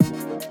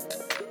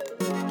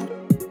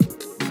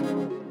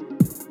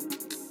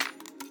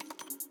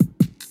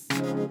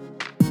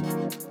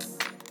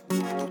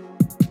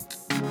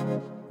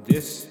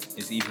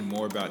is Even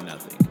More About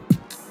Nothing.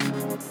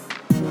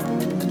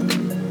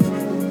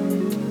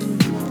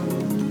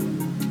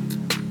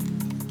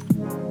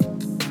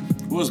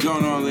 What's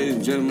going on, ladies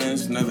and gentlemen?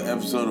 It's another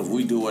episode of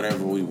We Do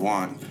Whatever We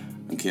Want.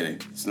 I'm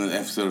kidding. It's another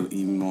episode of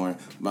Even More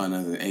About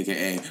Nothing,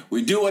 a.k.a.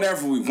 We Do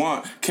Whatever We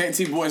Want.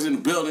 KT Boys in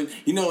the building.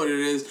 You know what it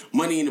is.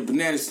 Money in the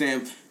banana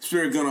stamp.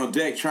 Spirit gun on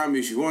deck. Try me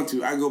if you want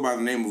to. I go by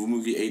the name of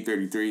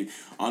Mookie833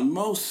 on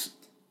most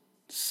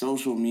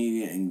social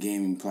media and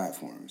gaming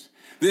platforms.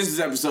 This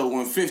is episode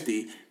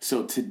 150.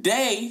 So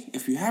today,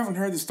 if you haven't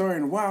heard the story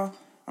in a while,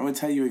 I'm going to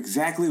tell you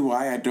exactly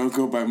why I don't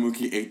go by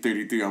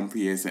Mookie833 on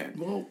PSN.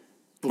 Well,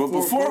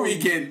 before we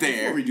get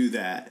there... Before we do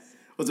that,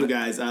 what's up,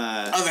 guys?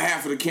 Other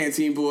half of the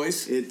Canteen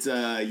Boys. It's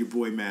your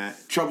boy,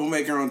 Matt.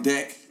 Troublemaker on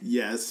deck.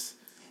 Yes.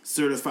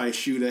 Certified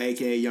Shooter,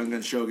 a.k.a. Young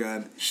Gun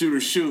Shogun.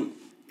 Shooter Shoot.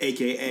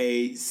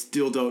 A.k.a.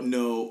 Still don't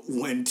know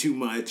when too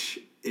much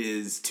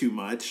is too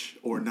much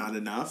or not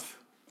enough.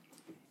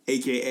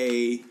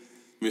 A.k.a.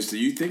 Mister,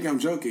 you think I'm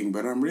joking,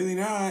 but I'm really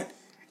not.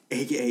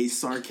 A.k.a.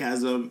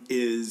 Sarcasm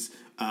is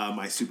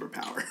my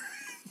superpower.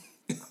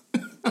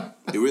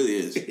 It really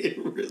is. It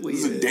really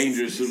is. It's a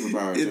dangerous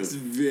superpower, It's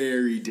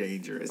very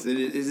dangerous. It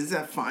is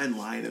that fine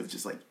line of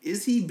just like,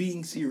 is he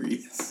being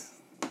serious?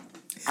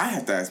 I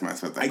have to ask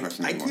myself that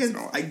question once in a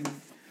while.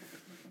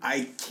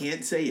 I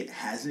can't say it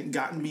hasn't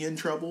gotten me in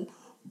trouble,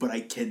 but I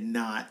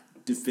cannot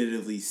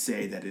definitively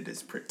say that it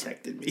has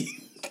protected me.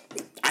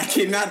 I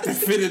cannot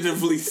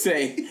definitively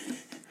say.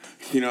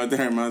 You know what that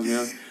reminds me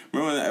of?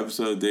 Remember that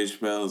episode of Dave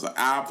Chappelle? It's like,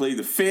 I play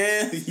the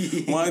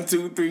fifth. 1,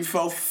 2, 3,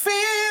 4, fifth.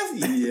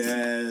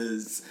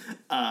 Yes.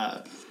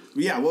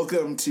 Yeah,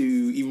 welcome to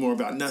Even More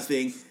About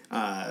Nothing.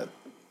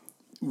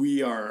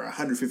 We are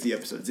 150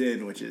 episodes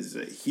in, which is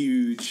a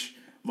huge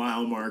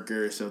mile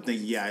marker. So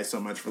thank you guys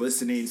so much for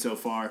listening so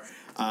far.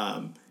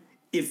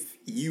 If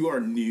you are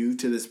new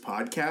to this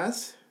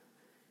podcast,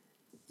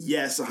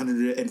 yes,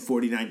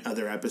 149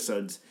 other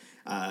episodes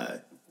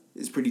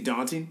is pretty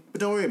daunting,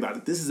 but don't worry about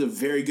it. This is a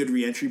very good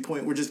re-entry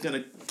point. We're just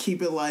going to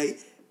keep it light,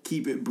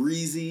 keep it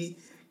breezy,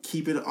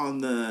 keep it on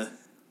the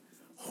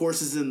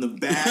horses in the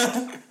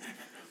back.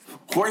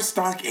 Horse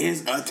stock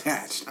is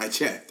attached. I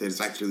checked.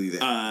 It's actually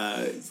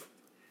there.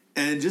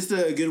 And just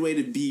a good way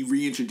to be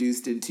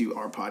reintroduced into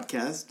our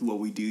podcast, what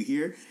we do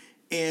here,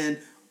 and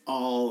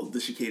all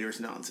the Chicader's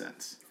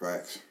nonsense.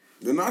 Facts.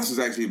 The nonsense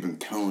has actually been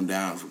toned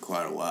down for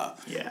quite a while.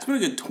 Yeah. It's been a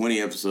good 20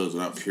 episodes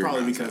without pure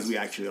Probably nonsense. because we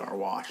actually are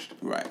washed.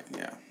 Right,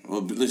 yeah.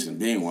 Well, listen,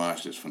 being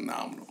washed is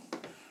phenomenal.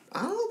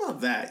 I don't know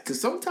about that, because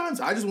sometimes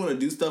I just want to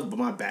do stuff, but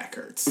my back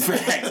hurts.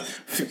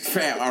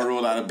 Fam, I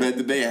rolled out of bed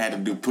today. I had to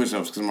do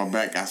push-ups because my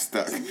back got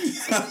stuck.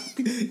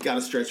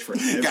 Gotta stretch for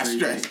everything.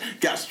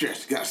 Got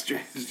stretched.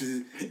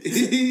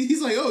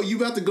 He's like, oh, you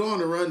about to go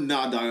on a run?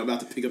 Nah, dog, I'm about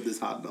to pick up this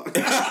hot dog.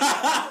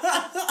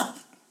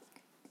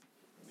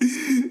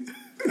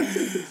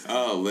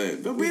 Oh,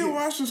 man. But being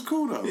washed is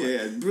cool, though.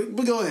 Yeah,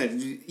 but go ahead.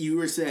 You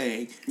were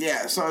saying...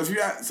 Yeah, so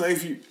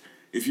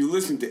if you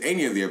listen to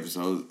any of the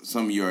episodes,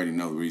 some of you already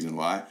know the reason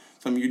why.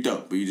 Some of you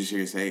don't, but you just hear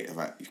me say, if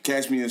you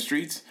catch me in the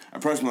streets,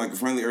 approach me like a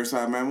friendly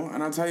earthside mammal,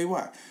 and I'll tell you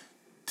why.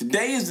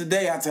 Today is the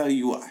day I tell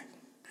you why.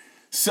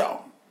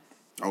 So,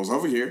 I was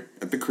over here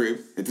at the crib,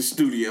 at the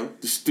studio,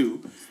 at the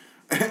stew,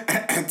 and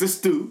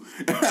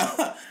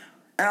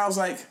I was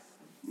like,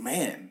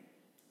 man,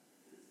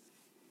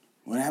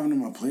 what happened to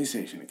my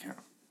PlayStation account?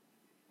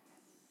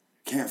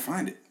 Can't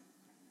find it.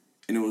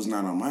 And it was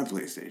not on my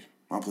PlayStation.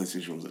 My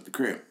PlayStation was at the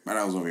crib, but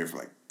I was over here for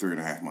like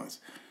 3.5 months.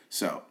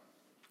 So,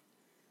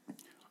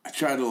 I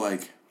tried to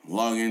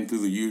log in through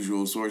the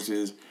usual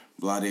sources,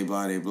 blah,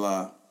 blah,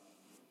 blah.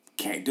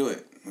 Can't do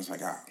it. I was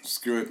like,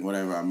 screw it,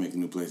 whatever. I'll make a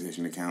new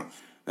PlayStation account.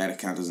 That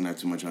account doesn't have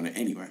too much on it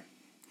anyway.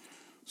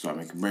 So I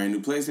make a brand new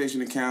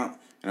PlayStation account,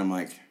 and I'm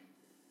like,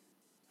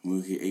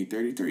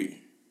 Mookie833.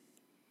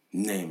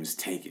 Name is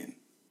taken.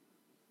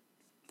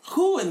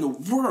 Who in the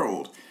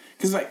world?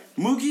 Because,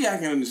 Mookie I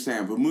can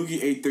understand, but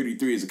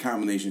Mookie833 is a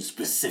combination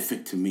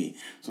specific to me.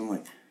 So I'm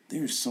like,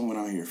 there's someone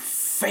out here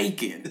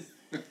faking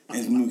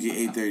as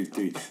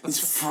Mookie833. This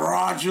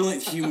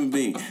fraudulent human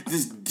being.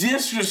 This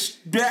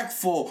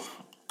disrespectful,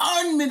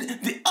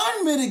 the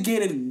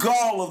unmitigated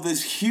gall of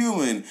this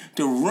human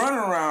to run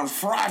around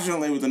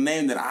fraudulently with a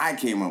name that I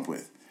came up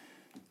with.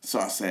 So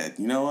I said,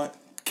 you know what?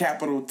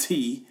 Capital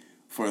T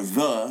for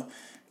the...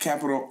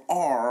 Capital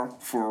R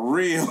for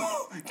real,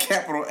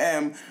 capital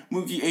M,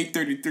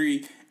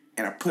 Mookie833,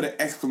 and I put an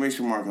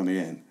exclamation mark on the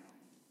end.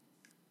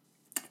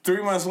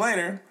 3 months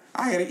later,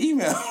 I get an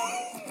email.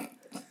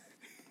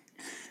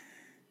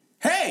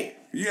 Hey,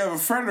 you have a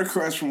friend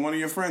request from one of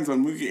your friends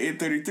on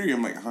Mookie833.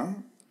 I'm like, huh?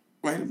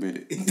 Wait a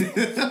minute.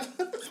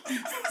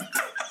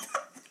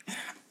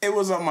 It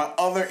was on my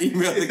other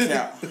email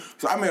account.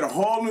 So I made a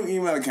whole new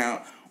email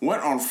account,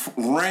 went on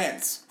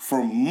rants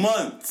for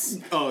months.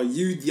 Oh,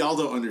 y'all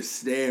don't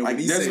understand. When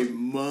you say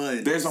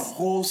months. There's a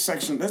whole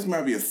section, this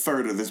might be a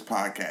third of this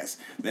podcast,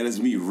 that is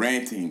me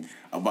ranting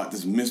about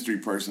this mystery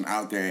person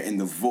out there in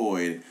the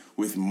void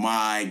with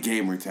my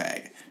gamer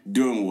tag,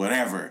 doing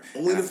whatever.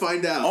 Only to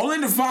find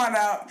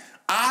out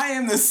I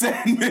am the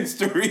said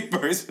mystery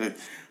person.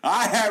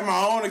 I had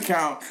my own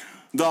account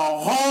the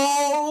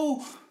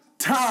whole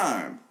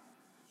time.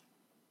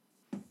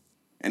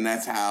 And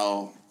that's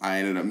how I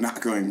ended up not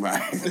going by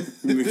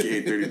Mookie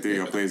 833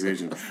 on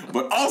PlayStation.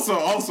 But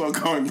also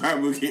going by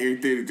Mookie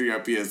 833 on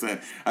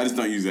PSN. I just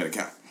don't use that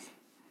account.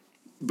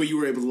 But you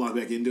were able to log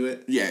back into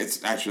it? Yeah,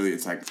 it's like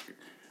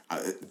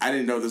I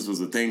didn't know this was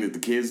a thing that the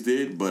kids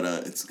did, but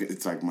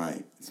it's like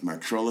my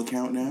troll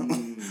account now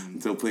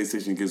until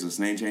PlayStation gives us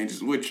name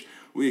changes, which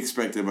we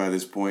expected by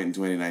this point in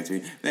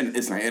 2019. Then it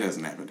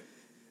doesn't happen.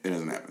 It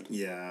doesn't happen.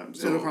 Yeah,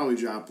 so it'll probably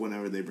drop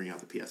whenever they bring out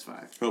the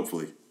PS5.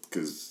 Hopefully,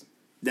 because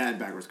that and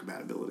backwards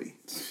compatibility.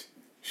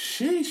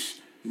 Sheesh.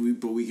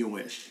 But we can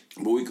wish.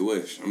 But we can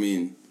wish. I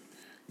mean,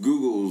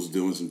 Google's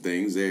doing some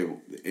things. They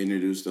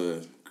introduced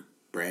a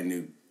brand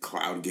new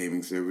cloud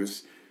gaming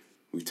service.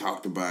 We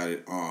talked about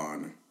it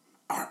on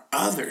our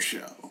other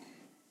show.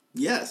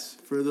 There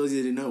for those of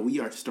you who didn't know, we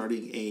are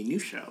starting a new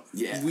show.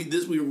 Yeah. We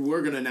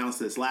were going to announce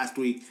this last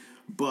week,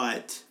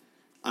 but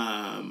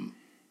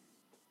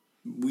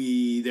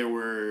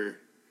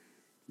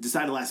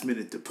decided last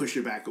minute to push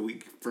it back a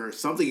week for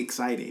something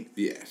exciting.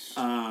 Yes.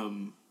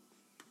 Giveaways.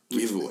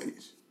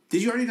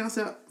 Did you already announce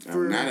that? I've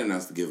not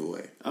announced the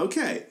giveaway.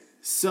 Okay.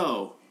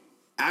 So,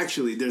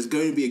 actually, there's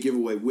going to be a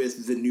giveaway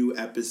with the new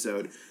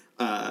episode,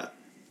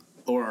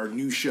 or our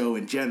new show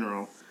in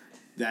general,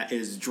 that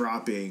is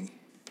dropping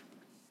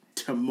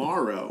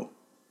tomorrow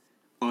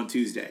on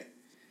Tuesday.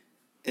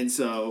 And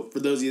so, for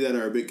those of you that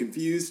are a bit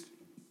confused,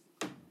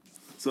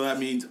 so that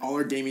means all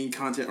our gaming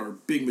content, or a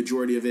big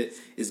majority of it,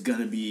 is going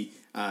to be,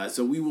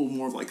 so we will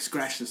more of like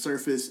scratch the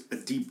surface. A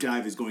deep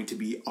dive is going to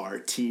be our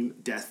Team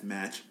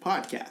Deathmatch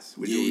podcast,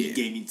 which will be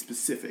gaming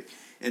specific.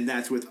 And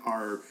that's with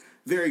our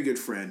very good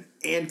friend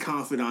and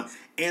confidant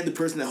and the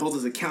person that holds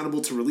us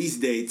accountable to release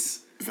dates.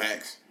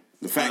 Facts.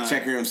 The fact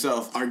checker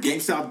himself. Our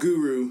GameStop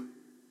guru.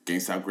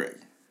 GameStop Greg.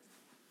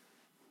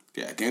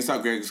 Yeah,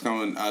 GameStop Greg is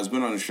coming. He's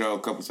been on the show a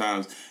couple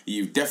times.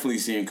 You've definitely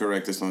seen him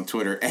correct us on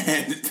Twitter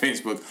and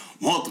Facebook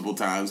multiple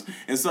times.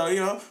 And so,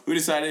 we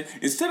decided,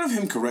 instead of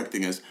him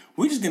correcting us,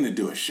 we're just going to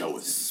do a show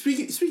with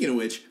him. Speaking of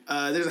which,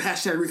 there's a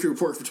hashtag Ricky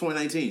Report for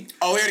 2019.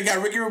 Oh, we already got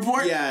a Ricky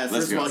Report? Yeah,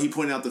 first of all, he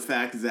pointed out the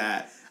fact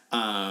that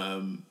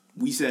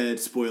we said,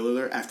 spoiler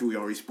alert, after we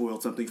already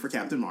spoiled something for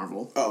Captain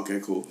Marvel. Oh, okay,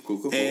 cool.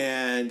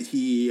 And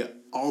he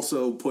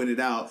also pointed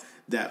out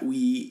that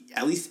we,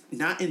 at least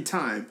not in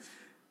time,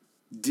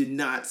 did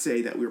not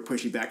say that we were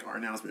pushing back our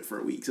announcement for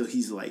a week. So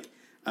he's like,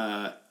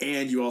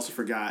 and you also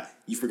forgot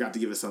to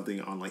give us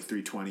something on like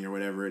 3/20 or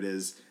whatever it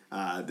is.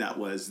 That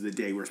was the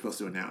day we're supposed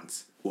to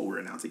announce what we're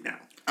announcing now.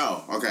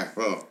 Oh, okay.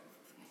 Well,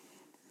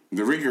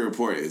 the Ricky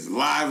Report is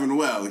live and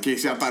well. In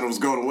case y'all thought it was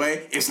going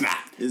away, it's not.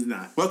 It's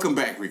not. Welcome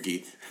back,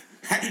 Ricky.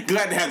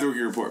 Glad to have the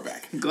Ricky Report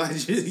back.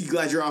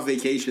 Glad you're off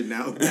vacation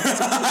now.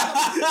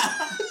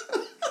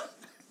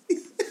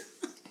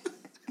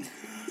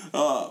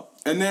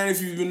 And then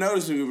if you've been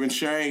noticing, we've been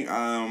sharing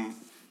other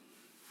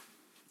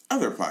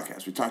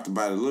podcasts. We talked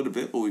about it a little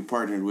bit, but we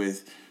partnered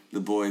with the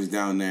boys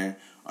down there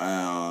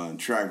on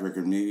Track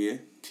Record Media,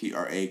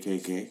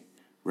 TRAKK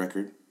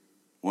Record.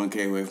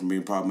 1K away from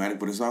being problematic,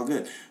 but it's all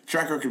good.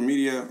 Track Record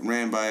Media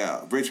ran by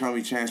Rich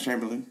Homie Chance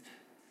Chamberlain.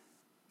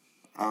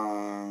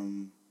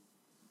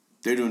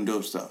 They're doing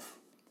dope stuff.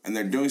 And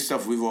they're doing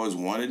stuff we've always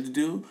wanted to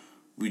do.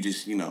 We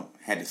just,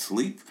 had to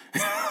sleep.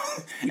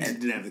 We just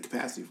didn't have the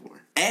capacity for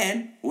it.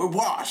 And we're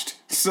washed.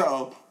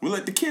 So we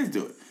let the kids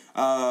do it.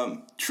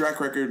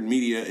 Track Record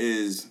Media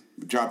is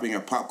dropping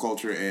a pop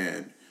culture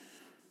and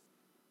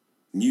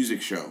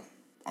music show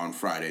on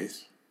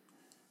Fridays.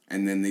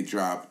 And then they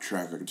drop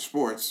Track Record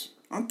Sports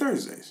on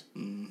Thursdays.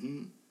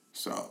 Mm-hmm.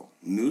 So,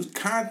 new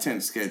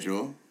content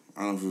schedule.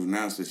 I don't know if we've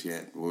announced this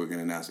yet, but we're going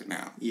to announce it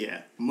now.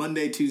 Yeah.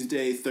 Monday,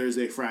 Tuesday,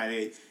 Thursday,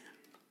 Friday.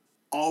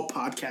 All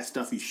podcast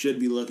stuff you should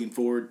be looking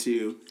forward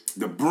to.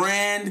 The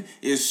brand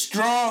is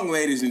strong,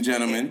 ladies and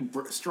gentlemen.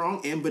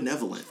 Strong and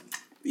benevolent.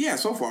 Yeah,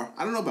 so far.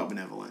 I don't know about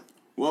benevolent.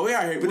 Well, we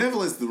out here.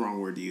 Benevolence is the wrong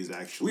word to use,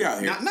 actually. We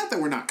out here. Not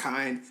that we're not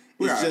kind.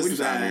 We just out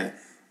that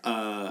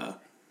here.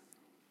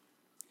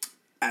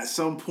 At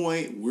some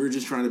point, we're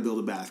just trying to build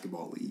a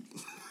basketball league.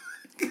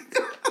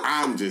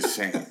 I'm just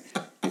saying.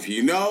 If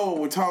you know what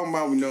we're talking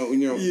about, we know.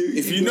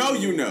 If you know,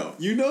 you know.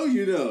 You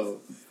know.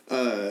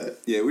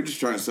 Yeah, we're just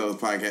trying to sell this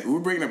podcast. We're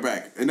bringing it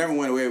back. It never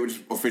went away. We're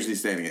just officially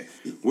stating it.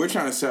 We're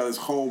trying to sell this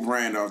whole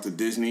brand off to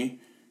Disney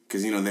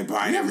because, they buy everything. We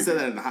haven't said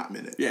that in a hot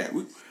minute. Yeah,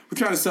 we're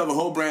trying to sell the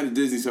whole brand to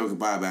Disney so we can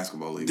buy a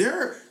basketball league. They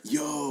are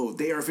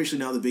officially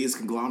now the biggest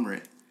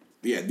conglomerate.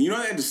 Yeah, they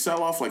had to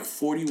sell off like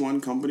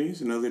 41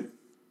 companies in order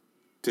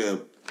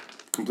to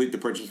complete the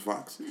purchase of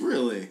Fox.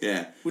 Really?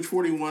 Yeah. Which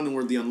 41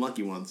 were the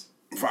unlucky ones?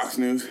 Fox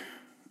News,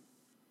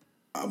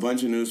 a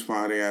bunch of news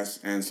podcasts,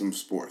 and some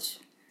sports.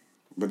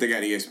 But they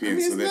got ESPN.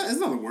 It's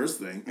not the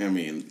worst thing. I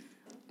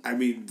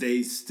mean,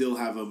 they still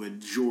have a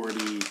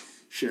majority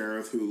share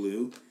of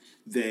Hulu.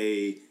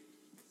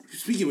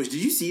 Speaking of which,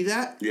 did you see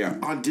that? Yeah.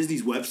 On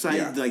Disney's website,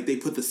 Yeah. they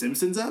put The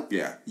Simpsons up?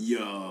 Yeah.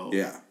 Yo.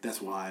 Yeah.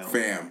 That's wild.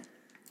 Fam.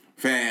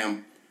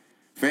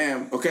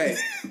 Fam, okay,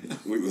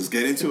 let's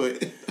get into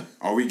it.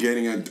 Are we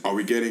getting a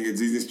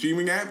Disney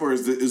streaming app, or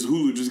is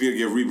Hulu just gonna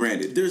get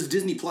rebranded? There's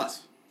Disney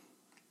Plus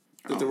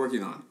that they're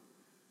working on.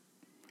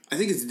 I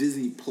think it's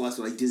Disney Plus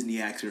or like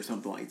Disney X or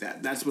something like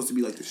that. That's supposed to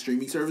be like the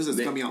streaming service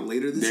that's coming out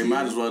later this year. They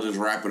might as well just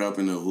wrap it up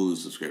in the Hulu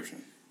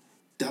subscription.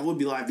 That would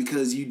be live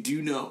because you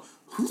do know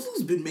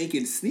Hulu's been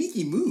making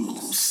sneaky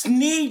moves.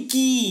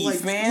 Sneaky, Like,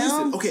 fam.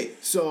 listen, okay,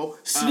 so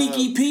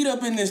Sneaky Pete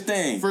up in this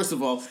thing. First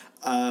of all,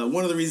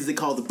 one of the reasons they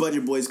call it the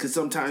Budget Boys because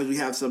sometimes we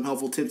have some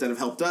helpful tips that have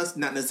helped us,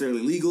 not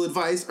necessarily legal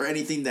advice or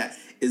anything that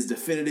is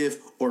definitive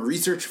or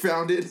research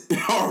founded.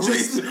 or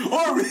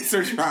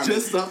research founded.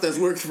 Just stuff that's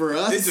worked for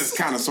us. It just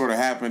kind of sort of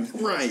happened.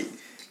 Right.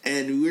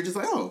 And we were just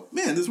like, oh,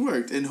 man, this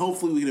worked. And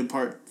hopefully we can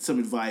impart some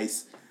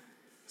advice.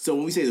 So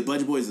when we say the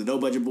Budget Boys, the no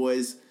Budget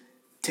Boys,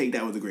 take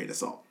that with a grain of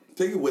salt.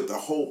 Take it with the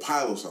whole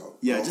pile of salt.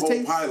 Yeah, the just whole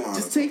take pylon.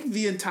 just take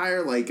the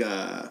entire like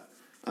I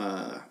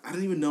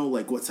don't even know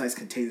like what size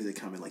containers they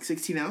come in, like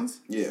 16 ounce?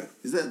 Yeah.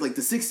 Is that like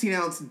the 16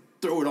 ounce,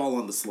 throw it all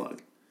on the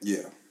slug.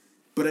 Yeah.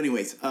 But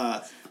anyways,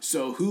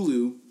 so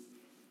Hulu,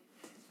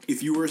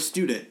 if you were a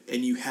student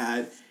and you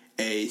had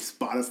a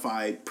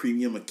Spotify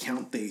premium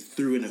account, they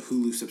threw in a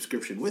Hulu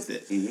subscription with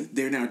it. Mm-hmm.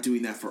 They're now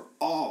doing that for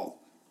all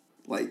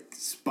like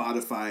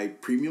Spotify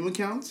premium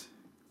accounts.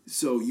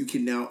 So you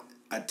can now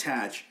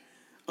attach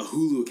a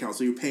Hulu account.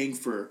 So you're paying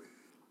for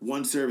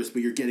one service,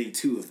 but you're getting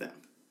two of them.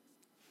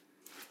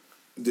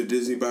 Did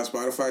Disney buy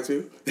Spotify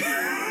too?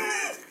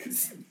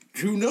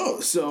 Who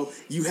knows? So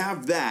you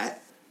have that.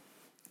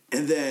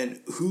 And then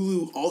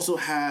Hulu also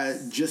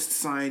had just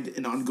signed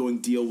an ongoing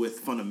deal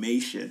with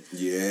Funimation.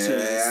 Yeah,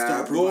 to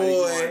start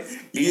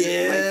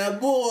providing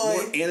more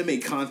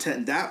anime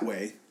content that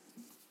way.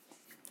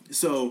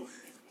 So,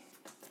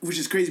 which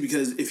is crazy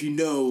because if you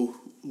know,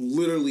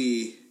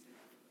 literally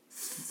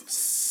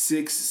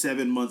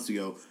 6-7 months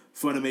ago,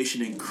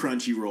 Funimation and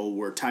Crunchyroll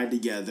were tied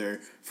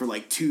together for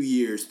like 2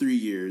 years, 3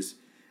 years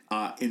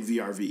in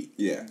VRV.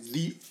 Yeah.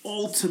 The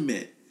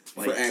ultimate...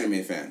 Like, for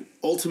anime fan.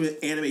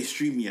 Ultimate anime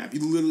streaming app.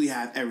 You literally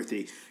have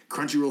everything.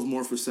 Crunchyroll's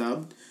more for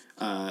subbed.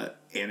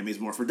 Anime's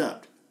more for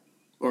dubbed.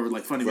 Or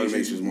like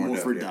Funimation's more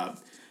for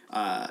dubbed.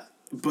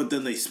 But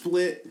then they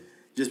split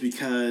just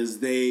because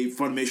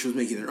Funimation was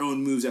making their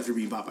own moves after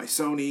being bought by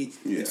Sony.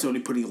 Yeah. And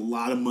Sony putting a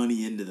lot of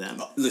money into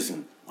them.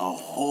 Listen, a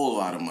whole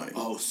lot of money.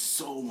 Oh,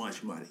 so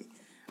much money.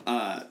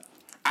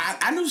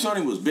 I knew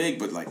Sony was big,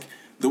 but like...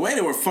 The way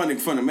they were funding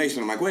Funimation,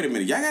 I'm like, wait a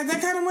minute, y'all got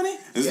that kind of money?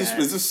 Is this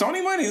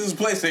Sony money? Is this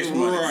PlayStation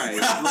money? Right.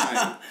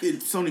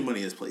 Sony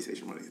money is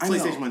PlayStation money.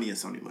 PlayStation money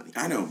is Sony money.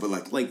 I know, but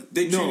like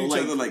they treat each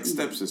other like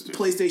stepsisters.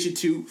 PlayStation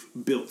 2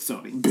 built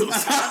Sony. Well,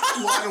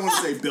 I don't want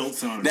to say built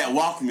Sony. That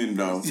Walkman,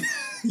 though.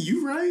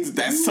 You right.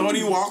 That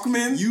Sony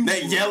Walkman?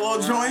 That yellow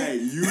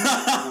joint? You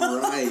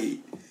right.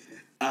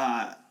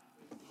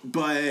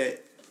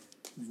 But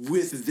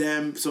with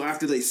them, so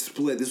after they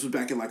split, this was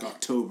back in like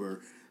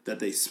October, that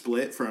they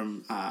split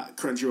from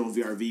Crunchyroll and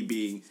VRV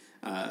being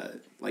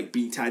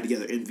being tied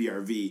together in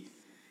VRV.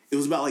 It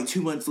was about like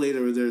 2 months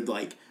later where they're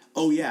like,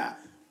 oh yeah,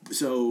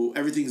 so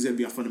everything's going to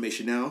be on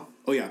Funimation now.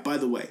 Oh yeah, by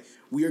the way,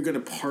 we are going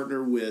to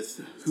partner with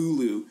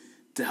Hulu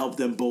to help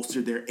them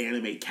bolster their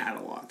anime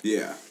catalog.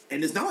 Yeah.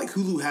 And it's not like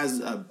Hulu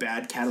has a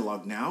bad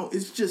catalog now.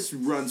 It just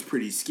runs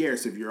pretty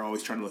scarce if you're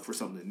always trying to look for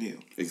something new.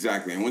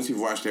 Exactly. And once you've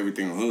watched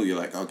everything on Hulu, you're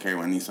like, okay,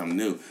 well, I need something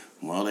new.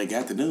 Well, they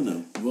got the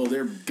new. Well,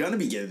 they're going to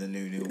be getting the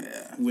new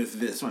with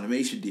this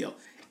Funimation deal.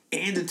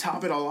 And to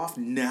top it all off,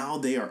 now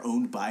they are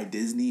owned by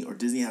Disney, or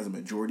Disney has a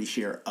majority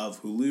share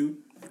of Hulu.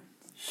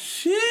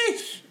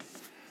 Sheesh.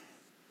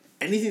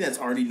 Anything that's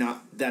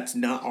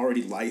not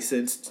already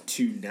licensed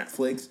to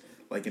Netflix,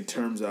 like in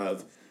terms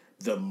of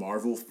the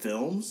Marvel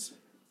films,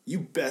 you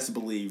best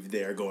believe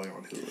they're going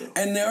on Hulu.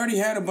 And they already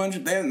had a bunch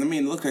of them. I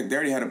mean, it looked like they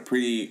already had a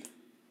pretty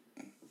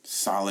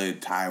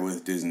solid tie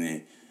with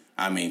Disney.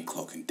 I mean,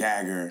 Cloak and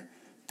Dagger.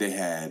 They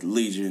had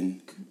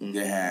Legion. Mm-hmm.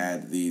 They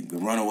had the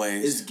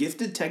Runaways. Is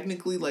Gifted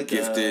technically like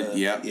Gifted?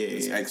 Yep. Yeah,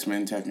 it's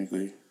X-Men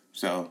technically.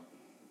 So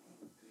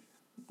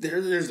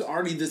there's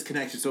already this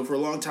connection. So for a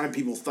long time,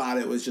 people thought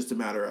it was just a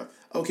matter of,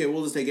 okay,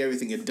 we'll just take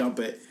everything and dump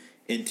it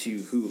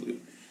into Hulu.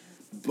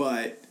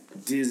 But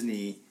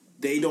Disney,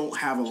 they don't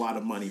have a lot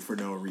of money for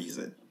no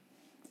reason.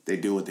 They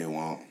do what they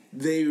want.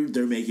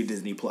 They're making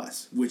Disney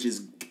Plus, which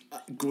is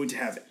going to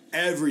have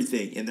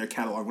everything in their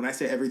catalog. When I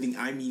say everything,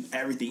 I mean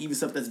everything. Even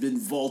stuff that's been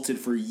vaulted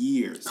for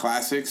years.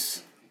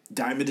 Classics.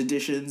 Diamond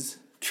editions.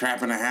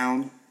 Trap and a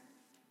Hound.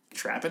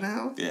 Trap and a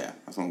Hound? Yeah,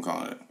 that's what I'm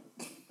calling it.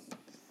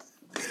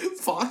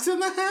 Fox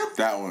and the Hound?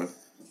 That one.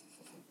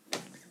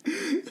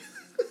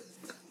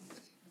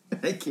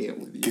 I can't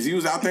with you. Because he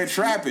was out there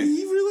trapping.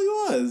 He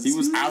really was. He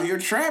was out here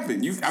trapping.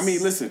 I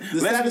mean, listen,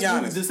 let's be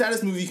honest. The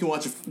saddest movie you can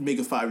make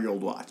a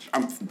 5-year-old watch.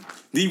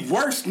 The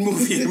worst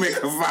movie to make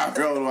a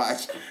 5-year-old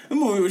watch. The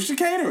movie was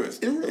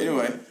chicanerous.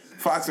 Anyway,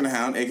 Fox and the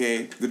Hound,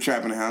 a.k.a. the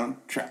Trap and the Hound.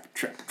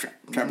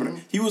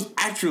 Trapping. He was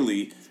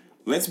actually,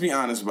 let's be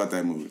honest about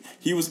that movie.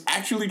 He was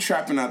actually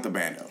trapping out the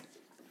bando.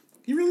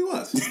 He really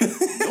was.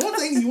 No one's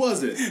saying he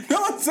wasn't.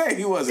 No one's saying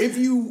he wasn't.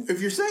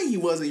 If you're saying he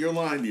wasn't, you're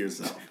lying to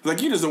yourself.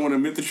 Like, you just don't want to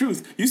admit the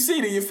truth. You see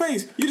it in your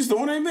face. You just don't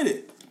want to admit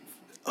it.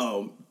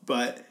 Oh,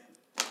 but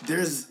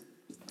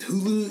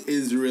Hulu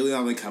is really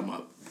on the come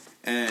up,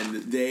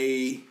 and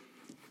they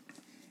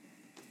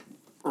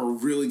are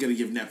really going to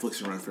give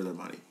Netflix a run for their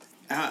money.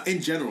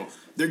 In general,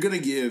 they're going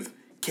to give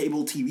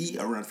cable TV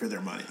a run for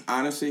their money.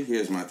 Honestly,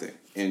 here's my thing.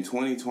 In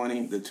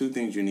 2020, the two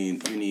things you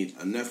need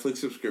a Netflix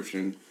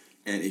subscription,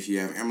 and if you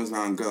have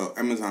Amazon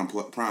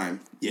Prime,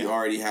 you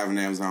already have an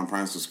Amazon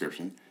Prime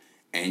subscription,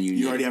 and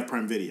you already have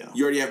Prime Video.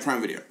 You already have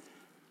Prime Video,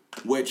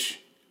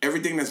 which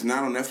everything that's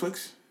not on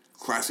Netflix,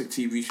 classic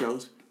TV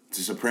shows,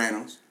 The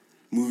Sopranos,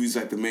 movies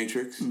like The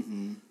Matrix,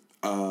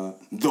 The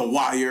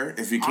Wire.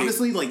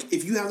 Honestly, like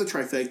if you have the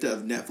trifecta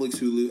of Netflix,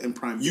 Hulu, and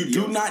Prime Video, you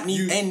do not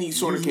need any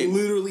sort of cable.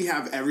 You literally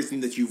have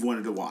everything that you've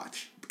wanted to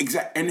watch.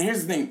 Exactly. And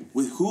here's the thing: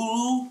 with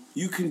Hulu,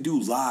 you can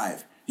do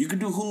live. You can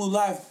do Hulu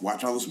Live.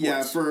 Watch all the sports.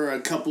 Yeah, for a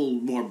couple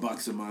more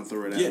bucks a month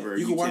or whatever. Yeah,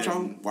 you can watch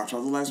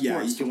all the live sports.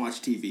 Yeah, you can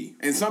watch TV.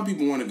 And some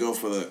people want to go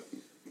for the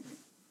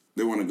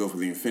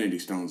Infinity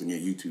Stones and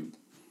get YouTube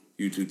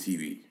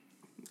TV.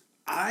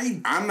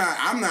 I'm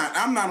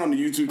not on the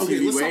YouTube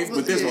TV wave,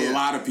 but there's a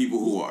lot of people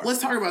who are.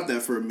 Let's talk about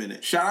that for a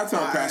minute. Shout out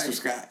to our Pastor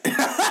Scott.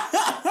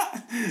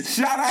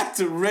 Shout out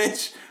to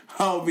Rich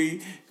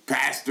Hobie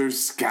Pastor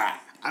Scott.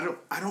 I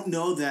don't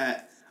know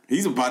that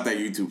he's about that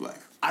YouTube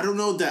life. I don't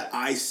know that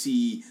I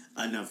see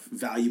enough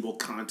valuable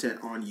content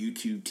on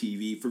YouTube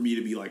TV for me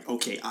to be like,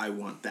 okay, I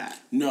want that.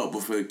 No,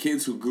 but for the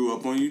kids who grew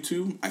up on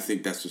YouTube, I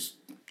think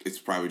it's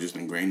probably just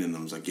ingrained in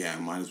them. It's like, yeah, I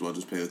might as well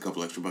just pay a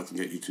couple extra bucks and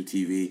get YouTube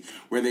TV,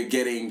 where they're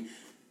getting.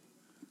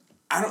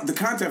 The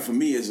content for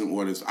me isn't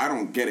what it's. I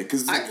don't get it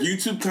because like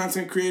YouTube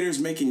content creators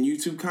making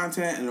YouTube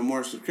content and a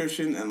more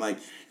subscription and like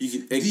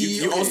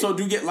you also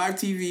do get live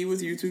TV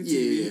with YouTube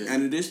TV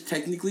and it is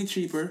technically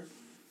cheaper.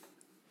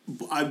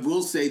 I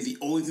will say the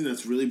only thing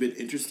that's really been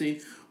interesting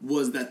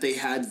was that they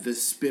had the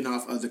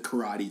spin-off of the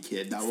Karate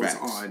Kid that was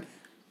on.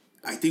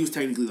 I think it was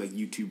technically like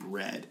YouTube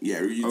Red. Yeah,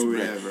 YouTube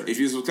Red. If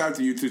you subscribe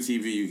to YouTube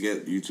TV, you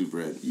get YouTube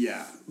Red.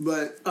 Yeah,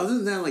 but other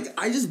than that, like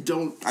I just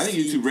don't. I think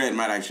YouTube Red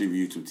might actually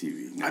be YouTube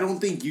TV. No. I don't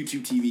think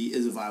YouTube TV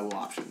is a viable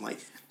option. Like,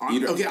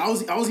 okay, I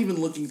was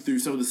even looking through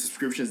some of the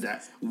subscriptions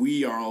that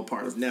we are all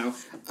part of now.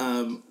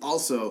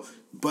 Also,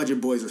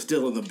 Budget Boys are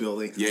still in the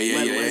building.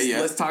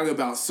 Let's talk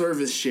about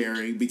service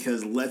sharing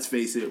because let's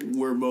face it,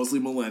 we're mostly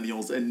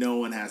millennials and no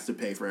one has to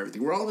pay for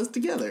everything. We're all in this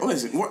together.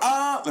 Listen,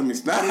 let me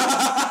stop.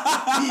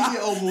 He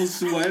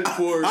almost went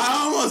for it.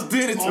 I almost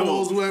did it to him.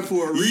 Almost went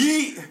for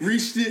it.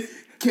 Reached it.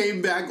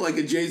 Came back like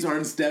a James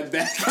Harden step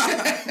back.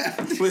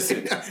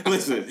 Listen.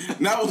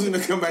 That wasn't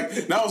gonna come back.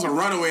 That was a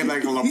runaway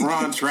like a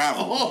LeBron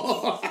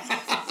travel.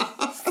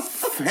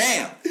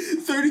 Bam!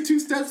 32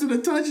 steps and a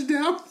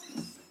touchdown.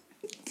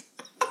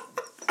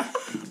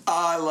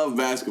 I love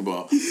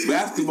basketball.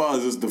 Basketball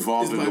is just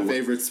devolved into... It's my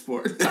favorite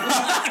sport.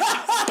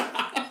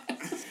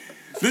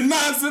 The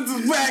nonsense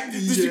is back. The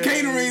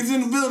chicanery is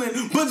in the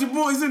building. Bunch of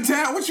boys in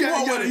town. What you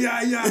want with it?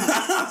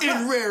 Yeah.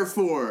 In rare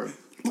form.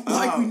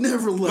 Like we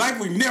never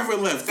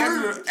left.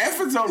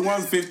 Episode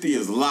 150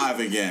 is live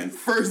again.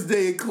 First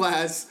day of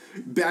class,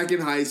 back in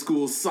high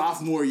school,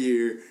 sophomore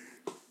year.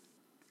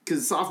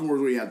 Because sophomore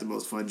is where you had the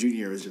most fun. Junior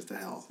year was just a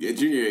hell. Yeah,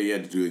 junior year you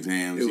had to do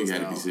exams. You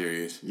had to be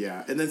serious.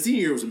 Yeah, and then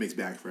senior year was a mixed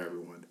bag for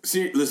everyone.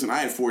 Listen, I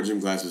had 4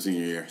 gym classes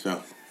senior year,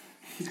 so...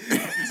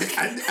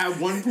 At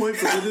one point,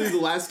 for literally the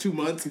last 2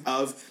 months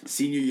of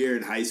senior year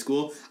in high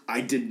school,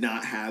 I did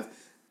not have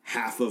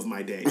half of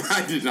my days.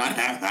 I did not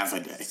have half a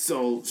day.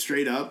 So,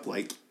 straight up,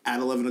 like, at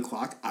 11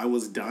 o'clock, I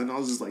was done. I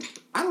was just like,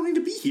 I don't need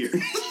to be here.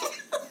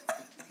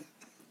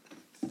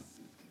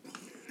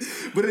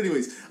 But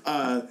anyways,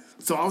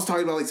 so I was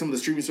talking about, like, some of the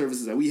streaming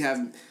services that we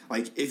have.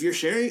 Like, if you're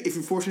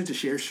fortunate to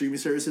share streaming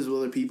services with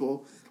other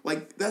people,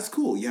 like, that's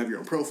cool. You have your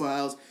own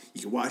profiles.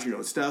 You can watch your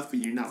own stuff, but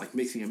you're not, like,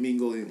 mixing and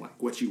mingling,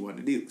 like, what you want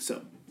to do.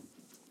 So,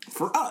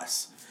 for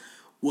us,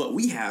 what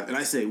we have, and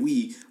I say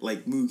we,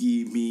 like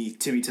Moogie, me,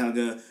 Timmy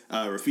Tunga,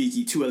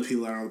 Rafiki, 2 other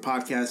people that are on the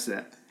podcast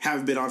that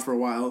haven't been on for a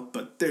while,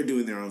 but they're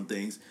doing their own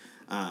things.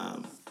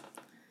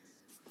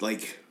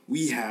 Like,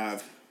 we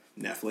have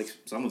Netflix.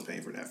 Someone's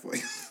paying for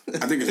Netflix.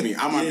 I think it's me.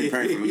 I might be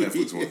paying for the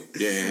Netflix one.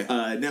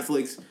 Yeah.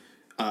 Netflix.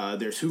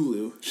 There's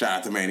Hulu. Shout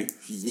out to Manny.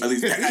 At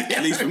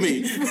least for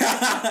me.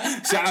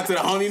 Shout out to the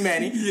homie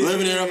Manny.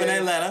 Living it up in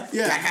Atlanta.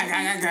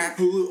 Yeah.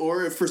 Hulu,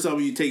 or if for some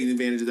of you taking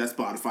advantage of that,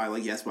 Spotify.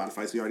 Like,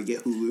 Spotify, so you already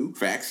get Hulu.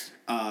 Facts.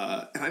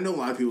 And I know a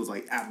lot of people's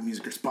like Apple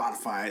Music or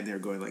Spotify, and they're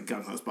going like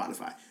gung-ho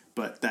Spotify.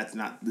 But that's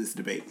not this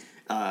debate.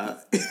 And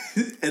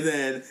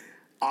then,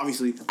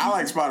 obviously... I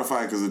like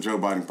Spotify because the Joe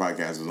Biden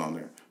podcast is on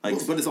there. Like,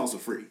 but it's also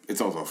free.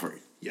 It's also free.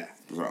 Yeah.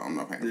 So I'm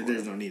not paying for it.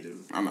 There's no need to.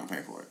 I'm not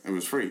paying for it. It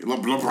was free.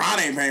 LeBron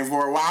ain't paying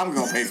for it. Well, I'm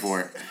going to pay for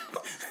it.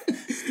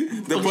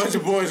 The bunch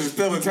of boys are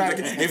still in town.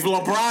 If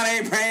LeBron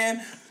ain't paying,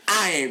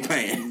 I ain't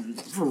paying.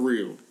 For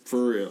real.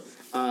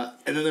 And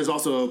then there's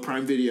also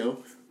Prime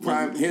Video,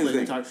 Prime. Here's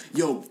the thing.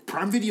 Yo,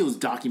 Prime Video's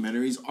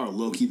documentaries are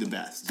low-key the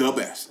best. The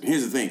best.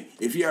 Here's the thing.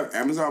 If you have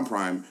Amazon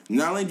Prime,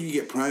 not only do you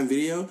get Prime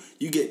Video,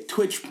 you get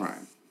Twitch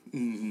Prime.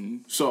 Mm-hmm.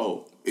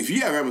 So, if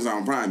you have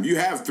Amazon Prime, you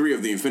have 3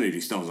 of the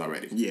Infinity Stones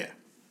already. Yeah.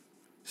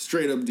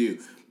 Straight up do.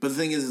 But the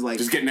thing is like...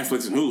 Just get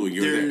Netflix and Hulu and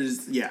you're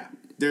there. Yeah.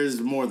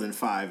 There's more than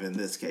 5 in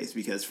this case.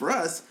 Because for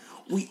us,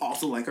 we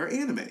also like our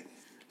anime.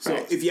 So,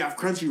 Facts. if you have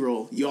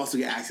Crunchyroll, you also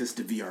get access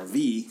to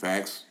VRV.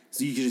 Facts.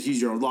 So you can just use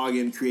your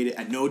login, create it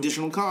at no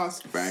additional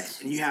cost.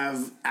 Facts. And you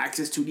have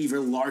access to an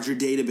even larger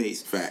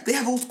database. Facts. They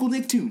have old school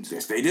Nicktoons.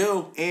 Yes, they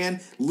do. And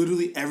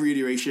literally every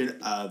iteration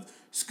of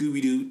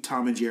Scooby-Doo,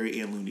 Tom and Jerry,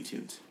 and Looney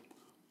Tunes.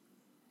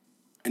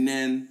 And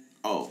then,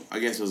 I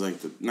guess it was like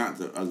not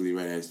the Ugly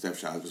Redhead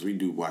Stepchild, because we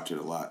do watch it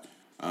a lot,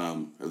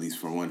 at least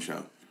for one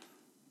show.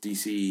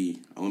 DC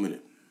Unlimited.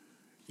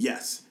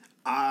 Yes.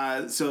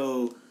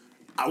 So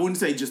I wouldn't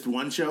say just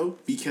one show,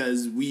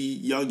 because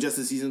Young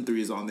Justice Season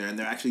 3 is on there, and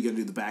they're actually going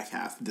to do the back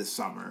half this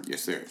summer.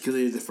 Yes, sir. Because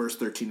they did the first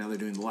 13, now they're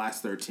doing the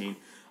last 13,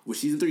 which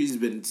Season 3 has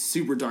been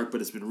super dark, but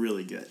it's been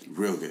really good.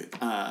 Real good.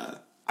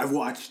 I've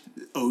watched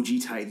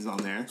OG Titans on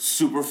there.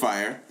 Super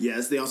fire.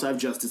 Yes, they also have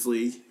Justice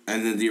League.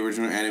 And then the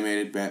original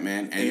animated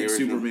Batman. And the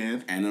original,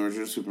 Superman. And the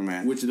original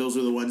Superman. Which those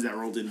are the ones that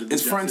rolled into the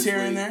Is Justice Frontier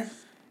League. in there?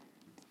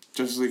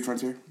 Justice League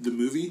Frontier? The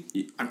movie?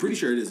 Yeah. I'm pretty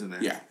sure it is in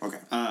there. Yeah, okay.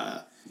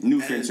 New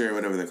Frontier,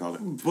 whatever they call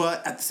it.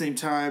 But at the same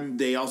time,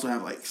 they also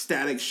have like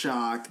Static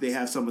Shock. They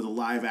have some of the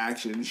live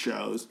action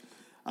shows.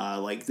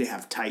 Like they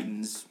have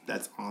Titans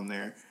that's on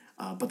there.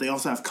 But they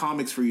also have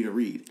comics for you to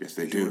read. Yes,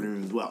 they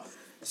do. As well.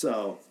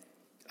 So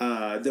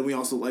then we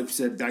also, like we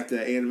said, back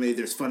to anime,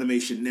 there's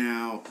Funimation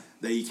Now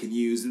that you can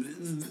use.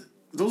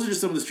 Those are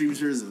just some of the streaming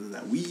services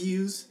that we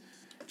use.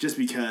 Just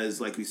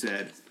because, like we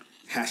said,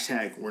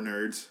 hashtag we're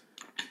nerds.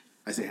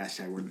 I say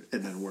hashtag we're,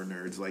 and then we're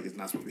nerds. Like, it's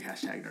not supposed to be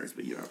hashtag nerds,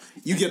 but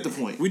you get the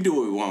point. We do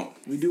what we want.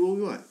 We do what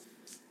we want.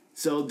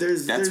 So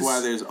that's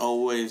why we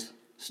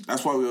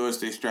always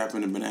stay strapped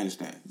in the banana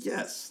stand.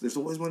 Yes, there's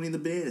always money in the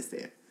banana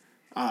stand.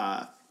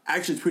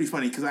 Actually, it's pretty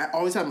funny because I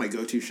always have my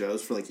go-to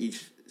shows for like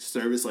each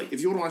service. Like,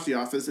 if you want to watch The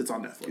Office, it's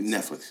on Netflix.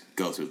 Netflix,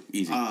 go to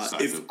easy.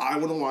 If I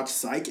want to watch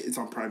Psych, it's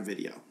on Prime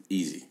Video.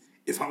 Easy.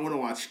 If I want to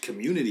watch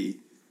Community,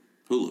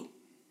 Hulu.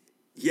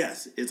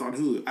 Yes, it's on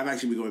Hulu. I've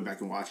actually been going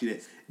back and watching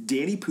it.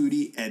 Danny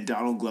Pudi and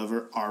Donald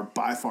Glover are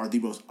by far the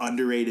most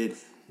underrated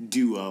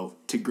duo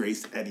to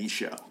grace any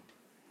show.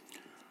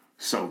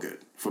 So good.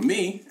 For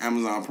me,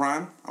 Amazon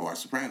Prime, I watch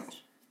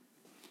Sopranos.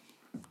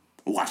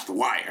 I watch The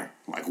Wire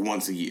like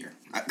once a year.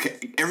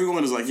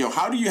 Everyone is like, yo,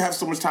 how do you have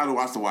so much time to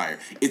watch The Wire?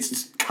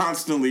 It's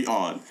constantly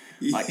on.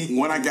 Like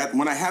when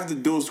I have the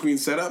dual screen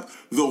set up,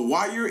 The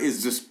Wire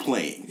is just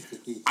playing.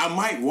 I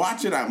might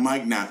watch it, I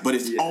might not, but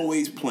it's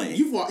always playing.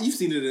 You've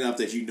seen it enough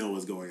that you know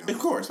what's going on. Of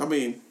course, I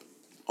mean,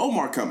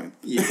 Omar coming.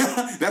 Yeah,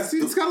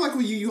 it's kind of like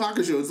with Yu Yu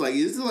Hakusho. It's like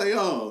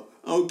oh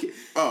okay.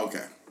 Oh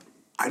okay.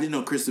 I didn't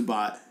know Chris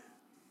Sabat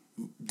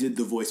did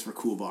the voice for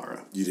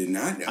Kuwabara. You did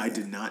not know. I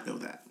did not know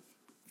that.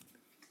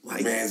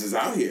 Like, Mans is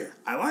out here.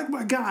 I like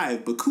my guy,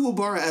 but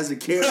Kuwabara as a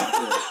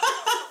character,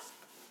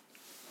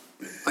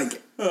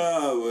 like.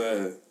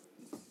 Oh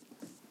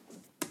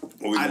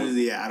man. I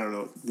don't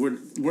know.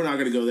 We're not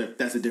gonna go there.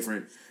 That's a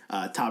different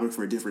topic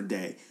for a different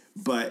day.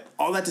 But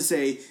all that to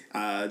say,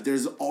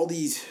 there's all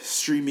these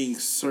streaming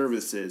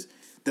services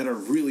that are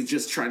really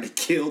just trying to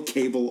kill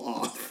cable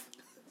off.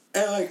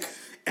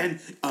 And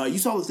you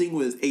saw the thing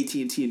with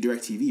AT&T and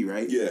DirecTV,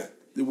 right? Yeah.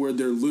 Where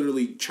they're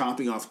literally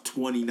chopping off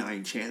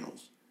 29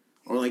 channels,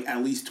 or like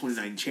at least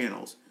 29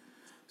 channels.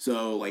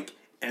 So like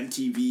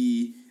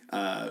MTV,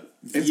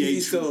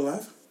 MTV's still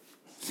alive?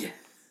 Yeah.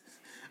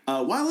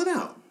 Wild 'N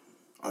Out.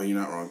 Oh, you're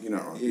not wrong.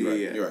 You're right.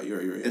 You're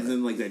right. And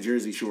then like that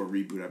Jersey Shore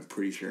reboot, I'm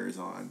pretty sure is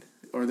on,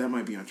 or that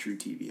might be on True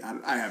TV.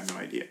 I have no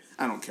idea.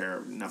 I don't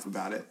care enough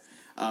about it.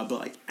 But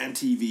like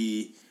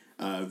MTV,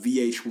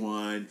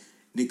 VH1,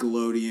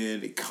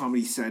 Nickelodeon,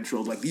 Comedy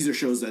Central, like these are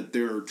shows that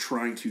they're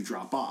trying to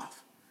drop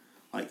off.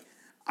 Like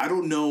I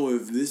don't know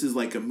if this is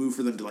like a move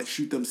for them to like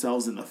shoot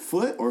themselves in the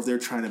foot, or if they're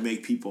trying to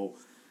make people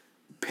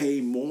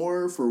pay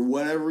more for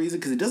whatever reason,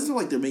 because it doesn't sound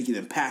like they're making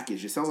them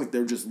packaged. It sounds like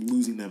they're just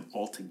losing them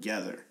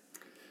altogether.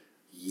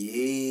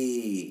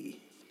 Yay.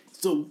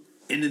 So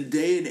in a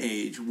day and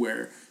age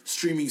where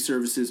streaming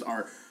services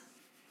are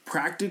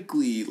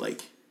practically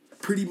like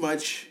pretty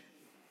much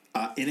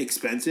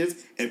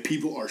inexpensive, and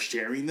people are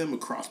sharing them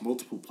across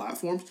multiple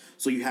platforms,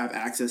 so you have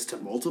access to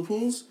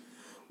multiples,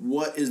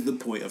 what is the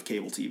point of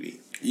cable TV?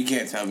 You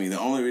can't tell me. The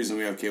only reason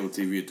we have cable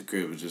TV at the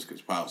crib is just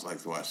because Pops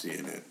like to watch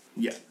CNN.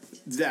 Yeah,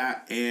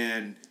 that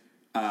and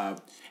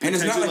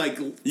it's not like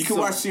you can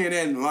watch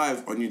CNN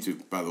live on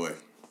YouTube. By the way,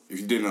 if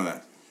you didn't know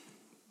that,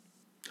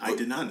 I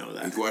did not know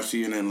that. You can watch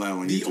CNN live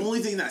on YouTube. The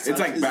only thing that sucks it's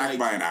like back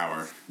by an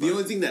hour. The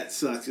only thing that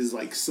sucks is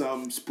like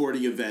some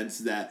sporting events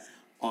that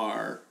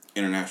are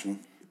international.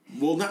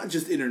 Well, not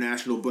just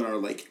international, but are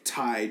like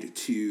tied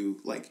to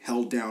like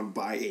held down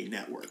by a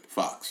network.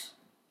 Fox.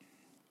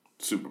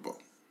 Super Bowl.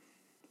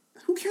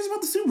 Who cares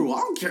about the Super Bowl? I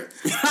don't care.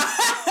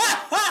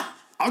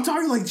 I'm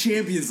talking like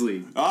Champions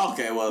League. Oh,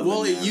 okay, well.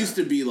 Well, it used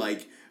to be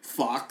like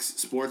Fox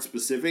Sports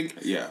specific.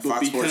 Yeah, but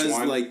Fox Sports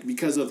 1.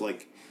 because of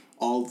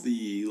all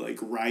the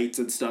rights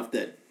and stuff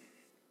that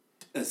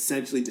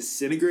essentially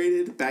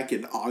disintegrated back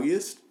in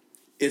August,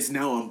 it's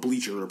now on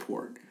Bleacher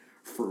Report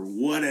for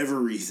whatever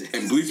reason.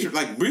 And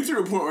Bleacher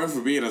Report went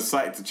from being a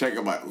site to check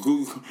about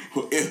who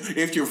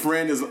if your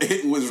friend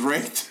was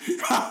ranked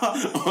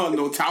on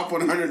the top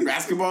 100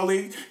 basketball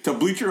league to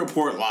Bleacher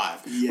Report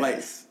Live.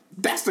 Yes.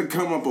 That's the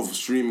come up of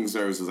streaming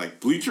services.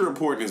 Bleacher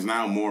Report is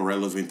now more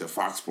relevant to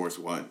Fox Sports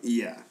 1.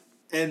 Yeah.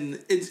 And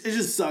it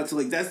just sucks.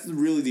 That's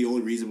really the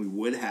only reason we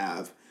would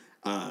have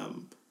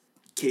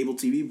cable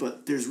TV,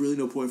 but there's really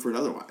no point for it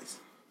otherwise.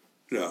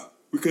 Yeah,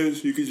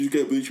 because you could just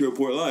get Bleacher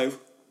Report Live,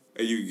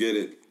 and you get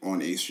it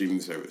on a streaming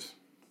service,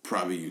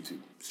 probably YouTube.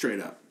 Straight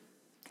up.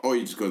 Or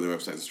you just go to their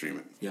website and stream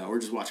it. Yeah, or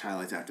just watch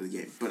highlights after the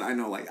game. But I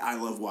know, I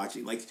love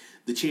watching.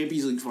 The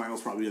Champions League final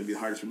is probably going to be the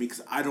hardest for me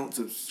because I don't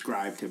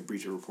subscribe to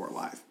Bleacher Report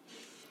Live.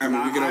 I mean,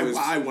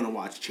 I want to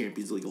watch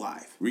Champions League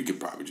live. We could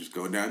probably just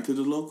go down to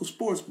the local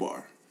sports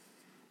bar.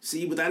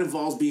 See, but that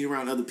involves being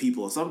around other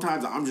people.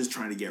 Sometimes I'm just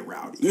trying to get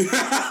rowdy.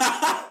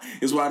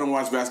 It's why I don't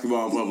watch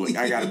basketball in public.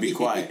 I gotta be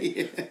quiet.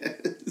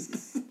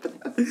 Yes.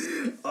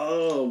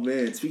 Oh,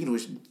 man. Speaking of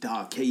which,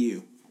 dog,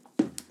 KU.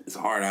 It's a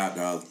hard out,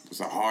 dog. It's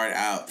a hard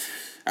out.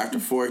 After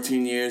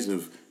 14 years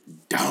of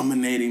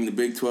dominating the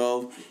Big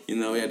 12, we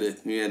had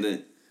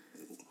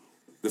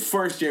the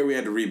first year we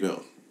had to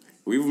rebuild.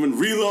 We've been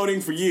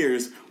reloading for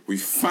years. We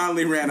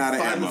finally ran out of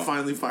ammo.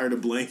 Finally fired a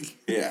blank.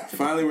 Yeah,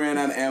 finally ran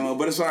out of ammo.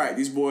 But it's all right.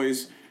 These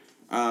boys,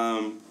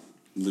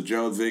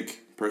 Lajovic,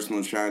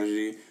 personal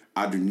tragedy.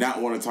 I do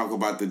not want to talk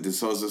about the De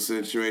Souza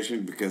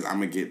situation because I'm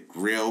going to get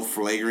real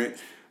flagrant.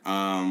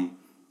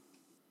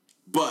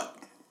 But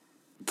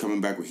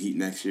coming back with heat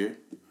next year.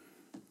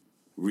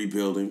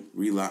 Rebuilding,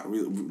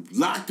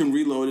 locked and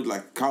reloaded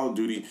like Call of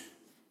Duty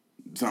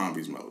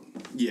zombies mode.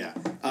 Yeah.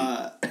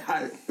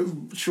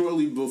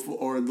 Shortly before,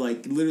 or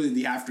literally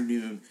the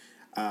afternoon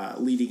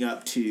leading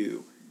up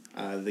to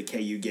the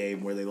KU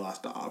game where they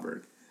lost to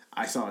Auburn,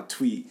 I saw a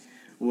tweet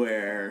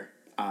where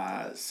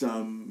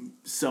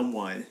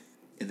someone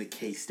in the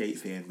K-State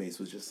fan base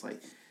was just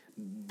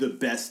the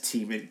best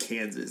team in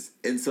Kansas.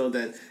 And so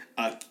that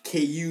a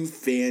KU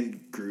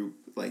fan group,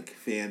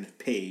 fan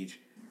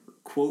page,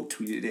 quote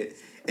tweeted it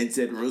and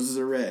said, "Roses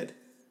are red,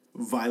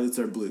 violets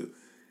are blue.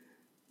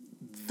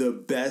 The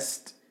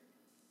best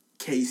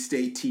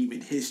K-State team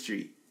in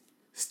history,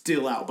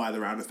 still out by the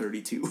round of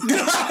 32.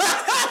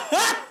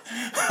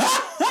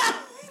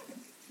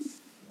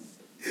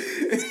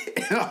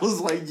 And I was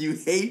like, you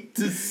hate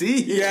to see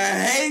it. You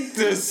hate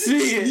to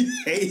see it.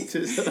 You hate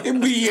to see it.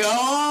 It be your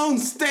own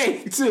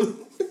state,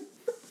 too.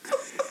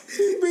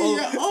 It be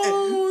your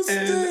own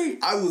state.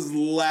 I was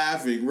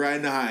laughing right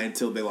in the high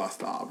until they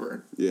lost to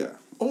Auburn. Yeah.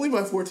 Only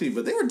by 14,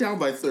 but they were down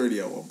by 30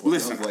 at one point.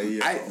 Listen,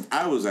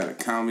 I was at a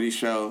comedy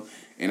show,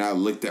 and I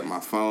looked at my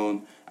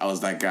phone. I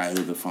was that guy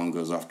who the phone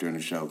goes off during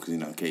the show because,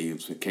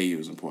 KU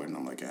is important.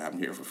 I'm like, yeah, I'm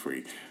here for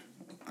free.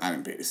 I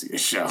didn't pay to see the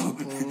show.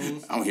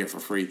 Mm-hmm. I'm here for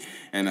free.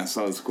 And I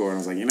saw the score, and I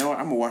was like, you know what?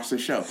 I'm going to watch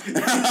this show.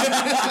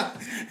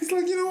 It's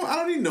like, I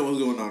don't even know what's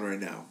going on right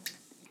now.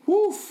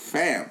 Woo,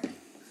 fam.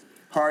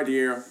 Hard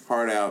year,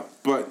 hard out,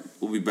 but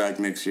we'll be back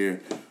next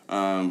year.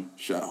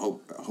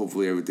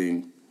 Hopefully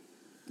everything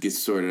gets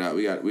sorted out.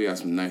 We got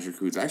some nice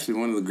recruits. Actually,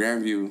 one of the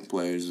Grandview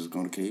players is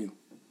going to KU.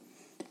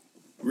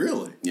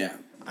 Really? Yeah.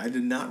 I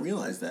did not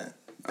realize that.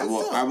 I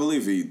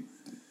believe he.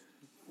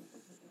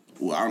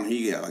 Well,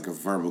 he got a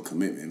verbal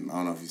commitment. I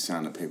don't know if he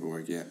signed the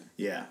paperwork yet.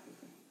 Yeah.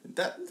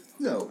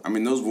 No. I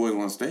mean, those boys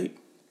won state.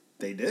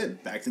 They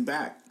did, back to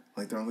back.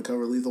 They're on the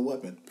cover of Lethal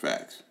Weapon.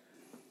 Facts.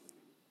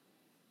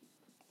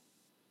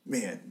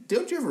 Man,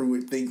 don't you ever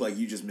think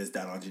you just missed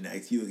out on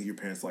genetics? You look at your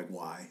parents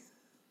why?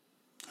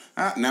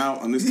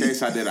 Now, in this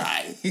case, I did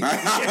I.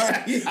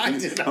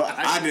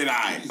 I did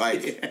I.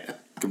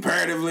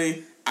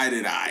 Comparatively, I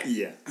did I.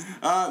 Yeah.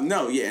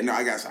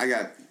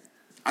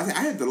 I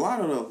had the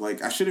lotto though.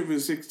 I should have been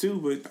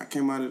 6'2", but I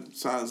came out at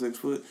solid 6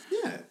 foot.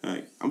 Yeah.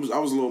 I was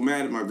a little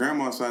mad at my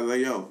grandma's side.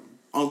 Yo,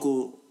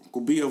 Uncle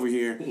B over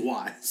here.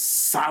 Why?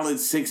 Solid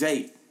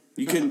 6'8".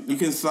 You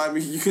couldn't slide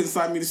me. You couldn't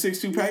slide me the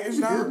 6'2" package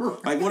now.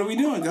 What are we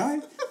doing, guy?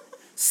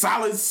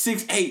 Solid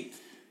 6'8".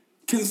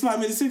 Couldn't slide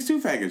me the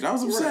 6'2" package. I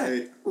was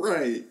upset.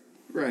 Right.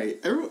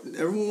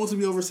 Everyone wants to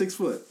be over 6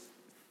 foot.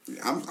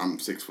 I'm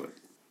 6 foot,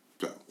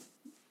 so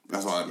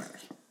that's all that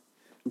matters.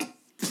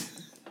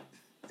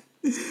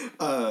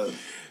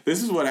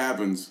 This is what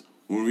happens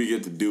when we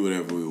get to do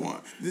whatever we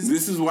want.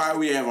 This is why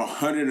we have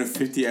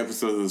 150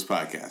 episodes of this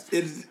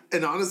podcast.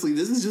 And honestly,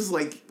 this is just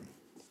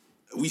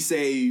we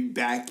say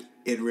back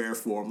in rare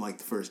form, the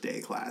first day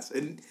of class.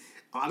 And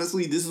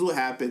honestly, this is what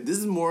happened. This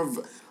is more of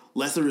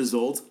less a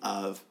result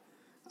of,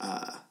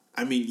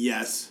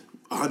 yes,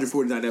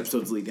 149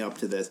 episodes leading up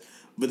to this,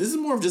 but this is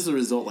more of just a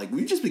result.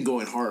 We've just been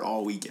going hard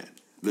all weekend.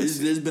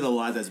 There's been a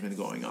lot that's been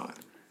going on.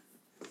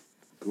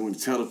 You want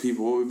to tell the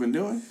people what we've been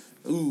doing?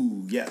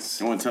 Ooh,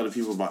 yes. I want to tell the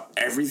people about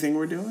everything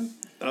we're doing?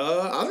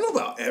 I don't know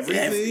about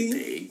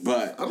everything.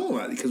 But I don't know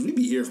about it because we'd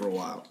be here for a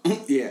while.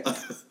 yeah.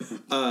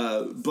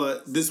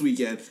 But this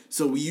weekend,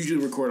 so we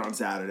usually record on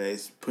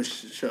Saturdays,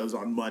 push shows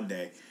on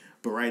Monday.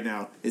 But right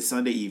now, it's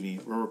Sunday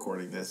evening. We're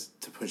recording this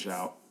to push it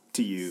out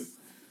to you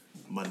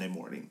Monday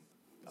morning.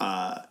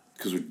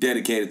 Because we're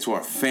dedicated to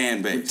our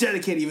fan base.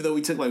 Dedicated, even though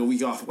we took like a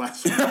week off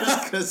last week.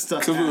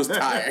 Because we was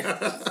tired.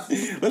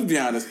 Let's be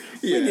honest.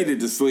 We needed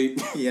to sleep.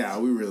 Yeah,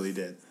 we really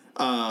did.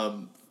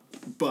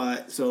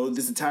 But so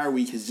this entire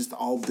week has just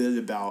all been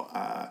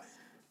about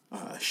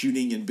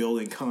shooting and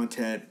building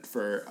content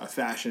for a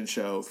fashion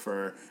show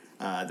for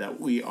that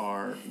we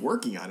are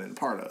working on and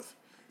part of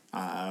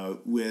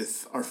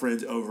with our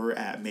friends over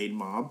at Made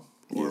Mob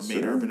or Yes,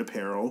 Made sir. Urban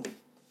Apparel,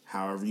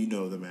 however you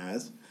know them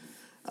as,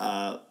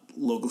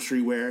 local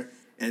streetwear.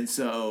 And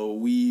so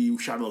we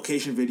shot a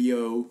location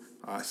video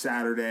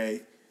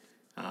Saturday.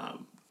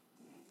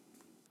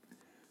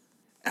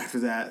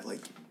 After that,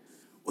 like,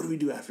 what did we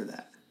do after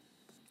that?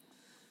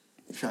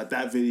 Shot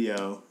that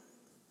video.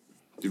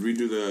 Did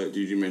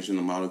you mention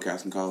the model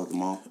casting call at the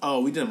mall? Oh,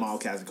 we did a model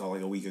casting call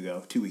like 2 weeks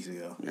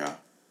ago. Yeah.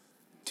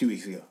 2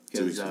 weeks ago.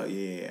 2 weeks ago.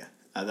 Yeah.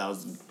 That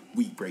was the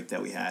week break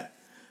that we had.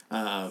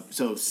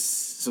 So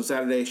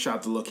Saturday,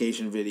 shot the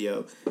location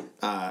video.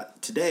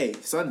 Today,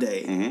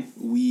 Sunday,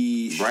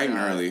 we Bright and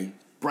early.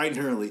 Bright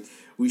and early.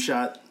 We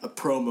shot a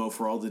promo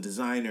for all the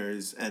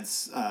designers and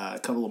a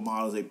couple of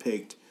models they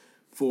picked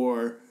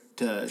to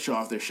show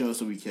off their show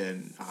so we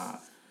can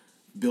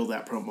build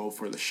that promo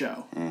for the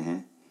show. Mm-hmm.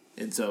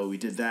 And so we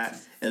did that.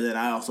 And then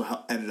I also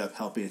ended up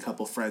helping a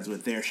couple friends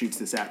with their shoots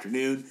this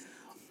afternoon,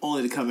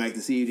 only to come back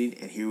this evening,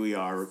 and here we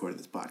are recording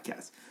this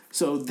podcast.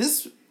 So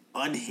this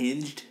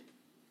unhinged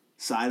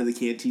side of the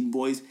Canteen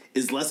Boys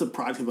is less a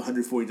product of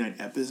 149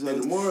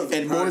 episodes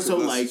And more so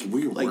like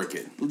we're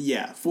working.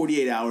 Yeah,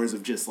 48 hours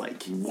of just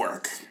like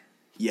Work.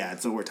 Yeah,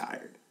 so we're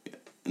tired.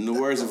 In the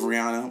words of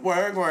Rihanna,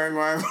 work.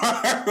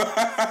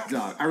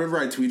 Dog, I remember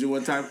I tweeted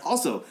one time.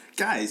 Also,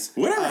 guys,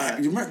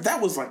 Whatever. You remember,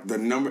 that was like the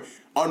number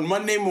on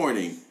Monday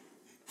morning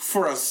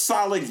for a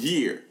solid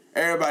year.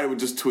 Everybody would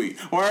just tweet,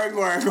 work.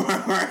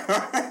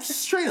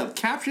 straight up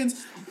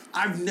captions.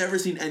 I've never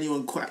seen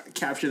anyone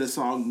caption a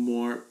song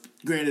more.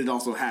 Granted, it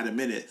also had a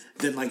minute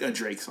than like a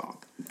Drake song.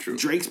 True.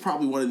 Drake's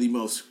probably one of the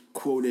most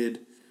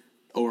quoted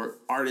or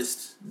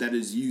artists that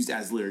is used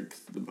as lyrics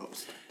the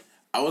most.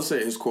 I would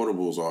say his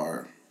quotables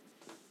are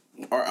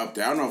up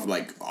there. I don't know if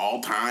like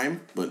all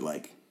time, but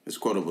like his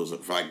quotables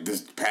for like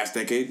this past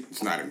decade,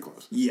 it's not even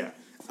close. Yeah.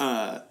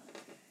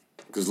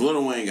 Because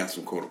Lil Wayne got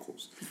some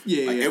quotables.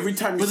 Yeah, like yeah. every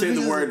time you But say the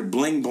the thing word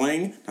bling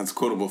bling, that's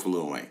quotable for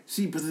Lil Wayne.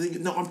 See, but the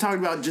thing, no, I'm talking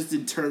about just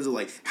in terms of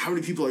like how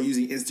many people are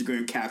using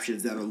Instagram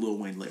captions that are Lil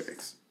Wayne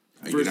lyrics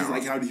versus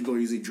like how many people are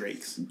using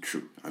Drake's.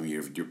 True. I mean,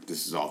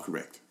 this is all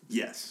correct.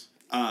 Yes.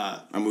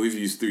 I mean, we've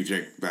used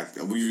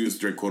We've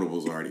used Drake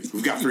quotables already.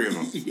 We've got 3 of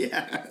them.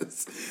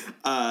 Yes.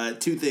 2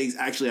 things.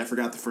 Actually, I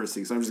forgot the first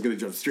thing, so I'm just going to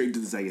jump straight into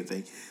the second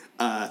thing.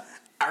 I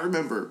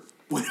remember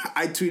when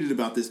I tweeted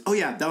about this. Oh,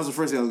 yeah, that was the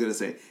first thing I was going to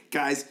say.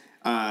 Guys,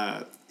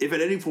 if at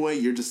any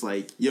point you're just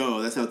like,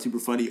 yo, that sounds super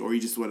funny, or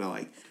you just want to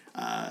like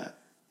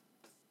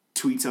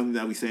tweet something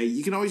that we say,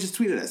 you can always just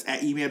tweet at us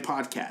at eMan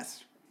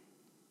Podcast.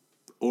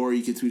 Or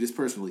you can tweet us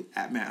personally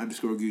at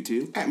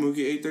Matt_Gutu. At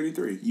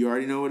Mookie833. You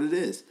already know what it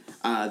is.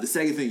 The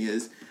second thing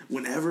is,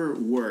 whenever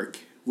Work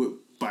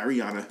by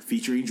Rihanna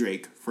featuring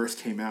Drake first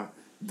came out,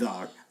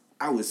 dog,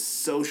 I was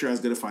so sure I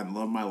was going to find the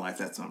love of my life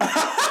that summer.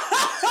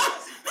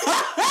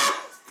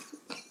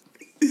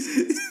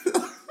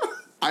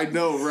 I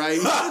know, right?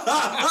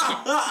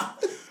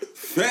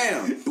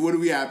 Fam! What do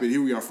we happen?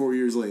 Here we are 4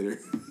 years later.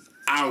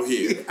 Out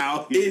here.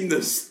 Out here. In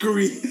the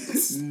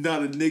streets.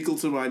 Not a nickel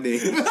to my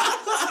name.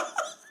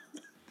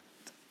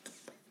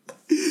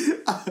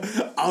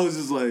 I was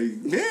just like,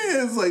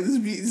 man, it's like this.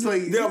 It's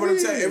like Yeah, but I'm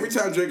saying every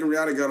time Drake and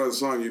Rihanna got on a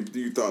song,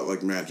 you thought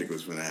like magic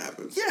was gonna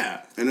happen.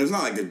 Yeah, and it's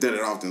not like they did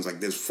it often. It's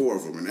like there's 4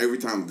 of them, and every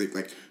time they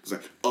it's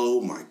like,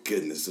 oh my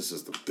goodness, this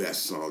is the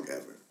best song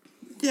ever.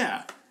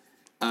 Yeah,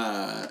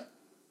 and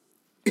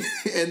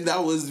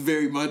that was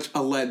very much a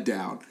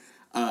letdown.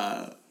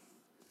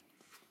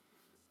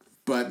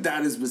 But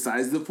that is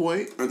besides the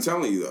point. I'm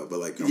telling you though, but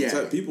like I'm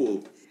telling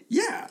people,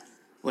 yeah,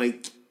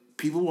 like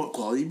people want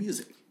quality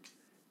music.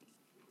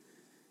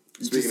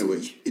 Speaking of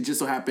which, it just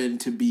so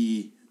happened to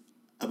be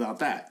about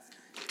that.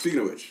 Speaking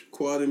of which,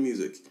 quality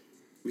music.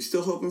 We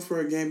still hoping for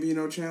a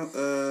Gambino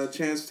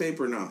Chance tape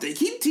or no? They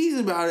keep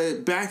teasing about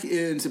it. Back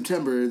in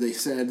September, they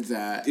said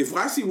that if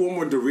I see one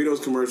more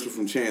Doritos commercial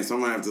from Chance, I'm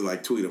gonna have to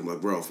like tweet him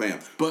like, bro, fam,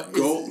 but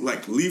go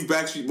like leave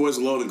Backstreet Boys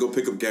alone and go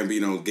pick up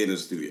Gambino and get in the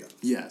studio.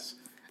 Yes,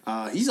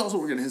 he's also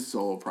working on his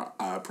solo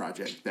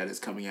project that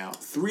is coming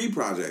out. 3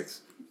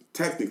 projects,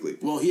 technically.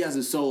 Well, he has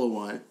a solo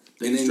one.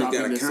 And then you got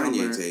a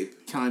Kanye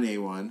tape. Kanye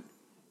one.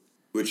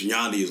 Which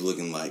Yandhi is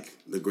looking like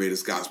the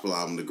greatest gospel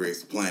album, the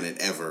greatest planet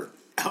ever.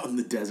 Out in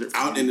the desert.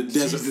 Out in the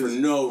desert for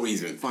no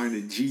reason.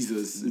 Finding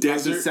Jesus.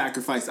 Desert.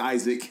 Sacrifice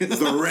Isaac.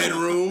 The Red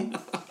Room.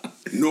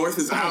 North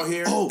is out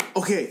here. Oh,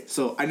 okay.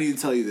 So I need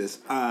to tell you this.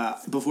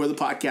 Before the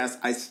podcast,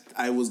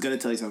 I was going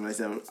to tell you something. I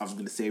said I was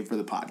going to save it for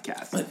the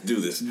podcast. Let's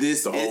do this. This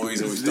is the whole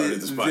reason we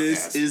started this podcast.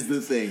 This is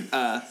the thing.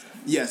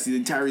 Yes, the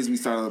entire reason we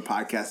started the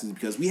podcast is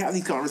because we have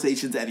these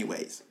conversations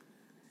anyways.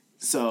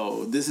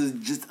 So this is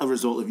just a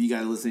result of you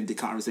guys listening to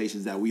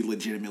conversations that we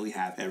legitimately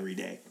have every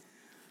day.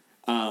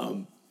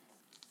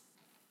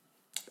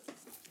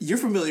 You're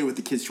familiar with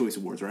the Kids' Choice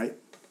Awards, right?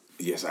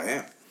 Yes, I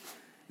am.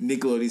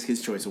 Nickelodeon's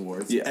Kids' Choice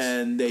Awards. Yes.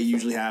 And they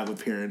usually have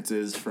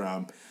appearances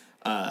from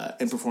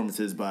and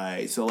performances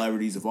by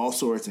celebrities of all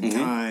sorts and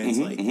kinds.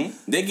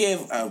 They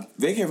gave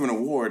an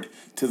award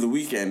to The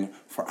Weeknd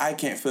for "I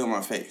Can't Feel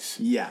My Face."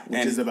 Yeah,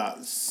 which is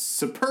about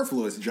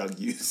superfluous drug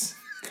use.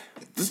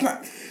 It's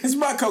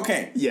about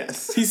cocaine.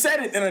 Yes. He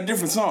said it in a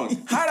different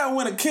song. How'd I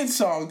win a kid's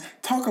song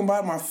talking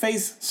about my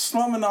face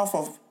slumming off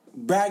a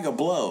bag of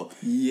blow?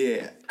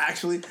 Yeah.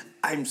 Actually,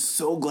 I'm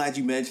so glad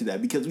you mentioned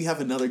that because we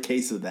have another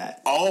case of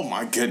that. Oh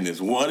my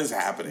goodness, what is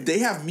happening? They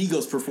have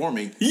Migos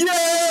performing.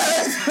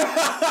 Yes!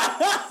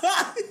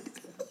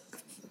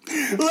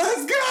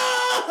 Let's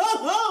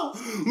go!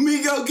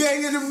 Migo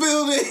gang in the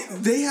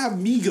building. They have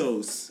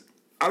Migos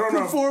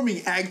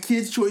performing at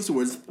Kids' Choice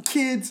Awards.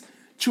 Kids'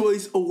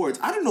 Choice Awards.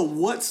 I don't know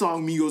what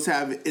song Migos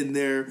have in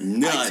their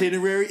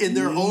itinerary, in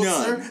their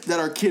holster that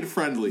are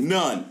kid-friendly.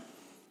 None.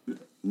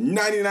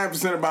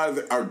 99% about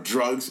it are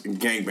drugs and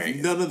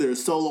gangbanging. None of their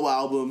solo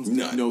albums.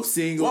 None. No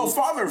singles.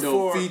 Well,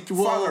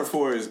 Father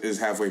 4 is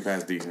halfway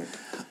past decent.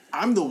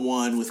 I'm the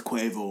one with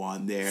Quavo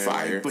on there.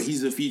 Fire. But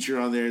he's a feature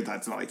on there.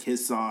 That's not like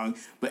his song.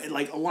 But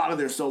like a lot of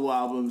their solo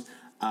albums,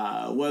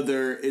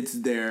 whether it's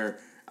their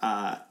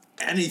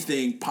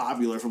anything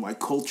popular from like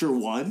Culture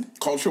One.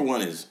 Culture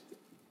One is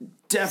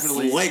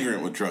definitely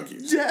flagrant with drug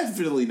use.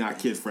 Definitely not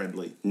kid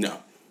friendly. No.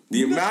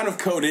 The amount of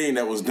codeine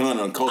that was done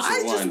on Culture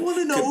One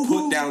could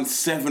put down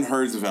 7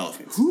 herds of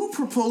elephants. Who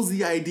proposed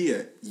the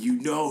idea? You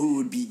know who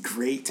would be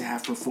great to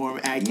have perform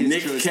at Kids'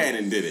 Nick Choice?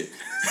 Cannon did it.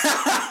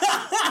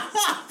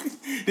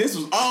 This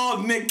was all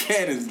Nick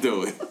Cannon's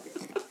doing.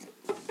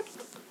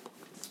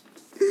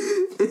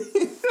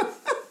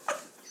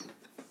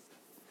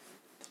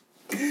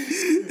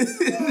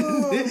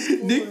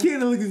 Nick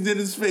Cannon looks in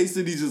his face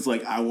and he's just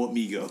like, I want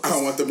Migos.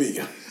 I want the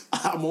Migos.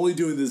 I'm only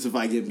doing this if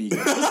I get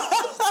Migos.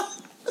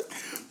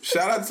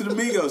 Shout out to the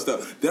Migos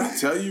stuff. Did I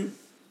tell you?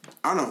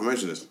 I don't know if I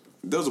mentioned this.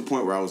 There was a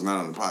point where I was not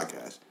on the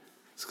podcast.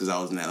 It's because I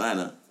was in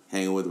Atlanta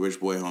hanging with Rich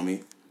Boy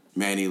homie,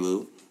 Manny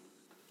Lou.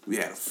 We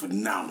had a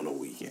phenomenal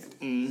weekend.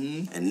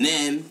 Mm-hmm. And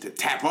then, to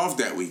tap off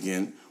that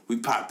weekend, we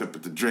popped up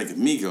at the Drake and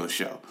Migos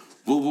show.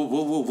 Woo, woo,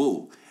 woo, woo,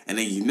 woo. And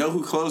then you know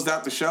who closed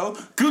out the show?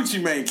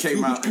 Gucci Mane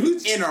came out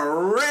in a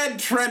red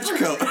trench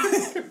coat.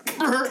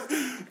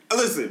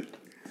 Listen,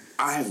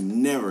 I have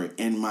never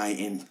in my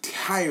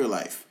entire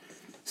life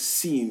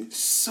seen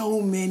so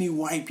many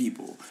white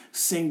people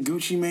sing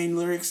Gucci Mane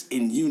lyrics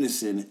in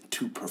unison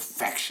to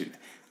perfection.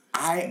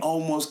 I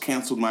almost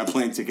canceled my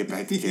plane ticket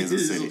back to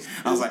Kansas City.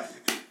 I was like,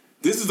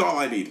 this is all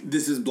I need.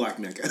 This is Black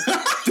Mecca.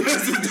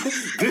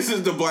 This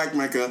is the Black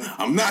Mecca.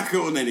 I'm not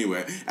going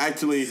anywhere.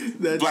 Actually,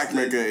 Black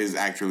Mecca is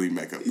actually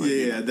Mecca. But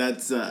yeah,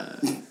 that's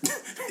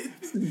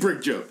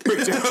brick joke.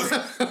 Brick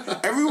joke.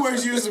 Every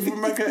word's used for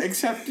Mecca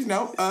except,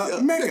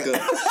 Mecca.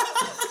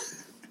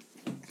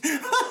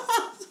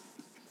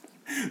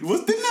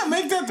 Didn't that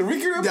make that the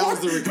Ricky Report? That was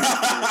the Ricky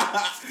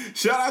Report.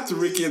 Shout out to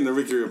Ricky and the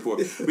Ricky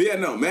Report. But yeah,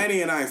 no,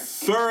 Manny and I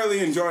thoroughly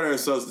enjoyed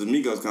ourselves at the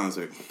Migos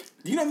concert.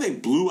 Do you know they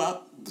blew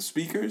up the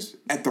speakers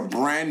at the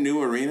brand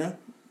new arena?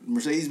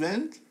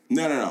 Mercedes-Benz?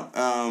 No.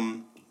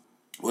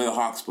 Where the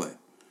Hawks play.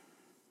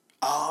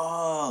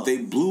 Oh. They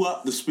blew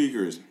up the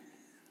speakers.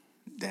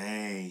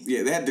 Dang.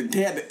 Yeah, they had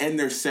to end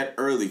their set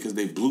early because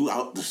they blew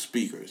out the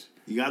speakers.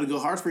 You got to go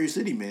hard for your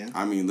city, man.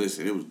 I mean,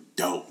 listen, it was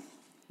dope.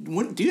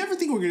 Do you ever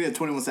think we're going to get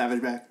 21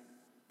 Savage back?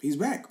 He's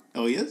back.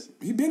 Oh, he is?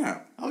 He been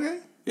out. Okay.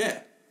 Yeah.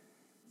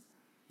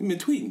 He been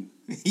tweeting.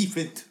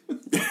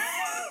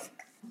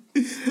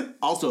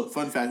 Also,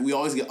 fun fact, we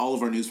always get all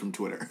of our news from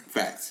Twitter.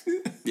 Facts.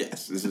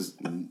 Yes, this is...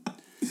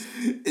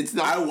 It's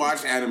not... I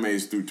watch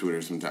animes through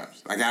Twitter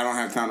sometimes. Like, I don't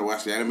have time to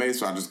watch the anime,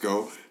 so I just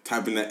go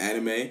type in the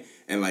anime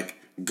and,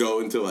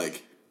 go into,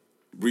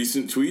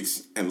 recent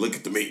tweets and look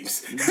at the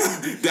memes.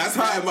 That's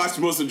how I watch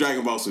most of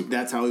Dragon Ball Super.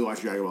 That's how we watch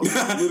Dragon Ball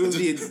Super.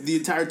 Literally the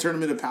entire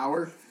Tournament of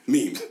Power.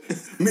 Memes,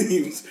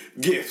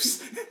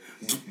 GIFs.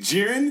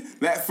 Jiren,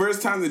 that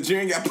first time that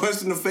Jiren got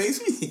punched in the face,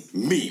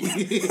 meme.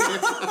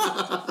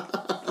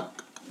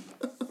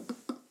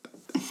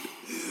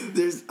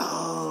 There's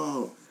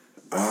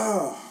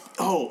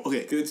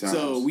okay. Good times.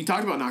 So we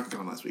talked about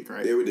NakaCon last week,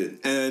 right? Yeah, we did.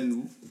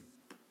 And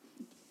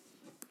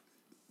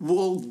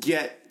we'll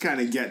get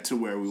to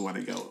where we want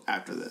to go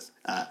after this.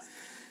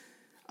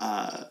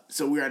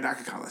 So we were at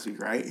NakaCon last week,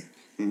 right?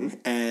 Mm-hmm.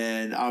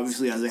 And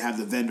obviously, as they have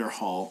the vendor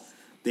hall,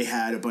 they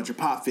had a bunch of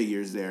pop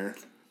figures there.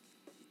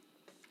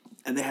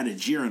 And they had a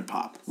Jiren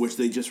pop, which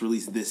they just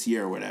released this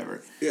year or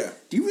whatever. Yeah.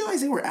 Do you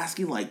realize they were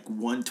asking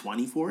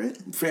 $120 for it?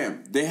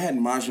 Fam, they had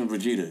Majin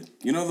Vegeta.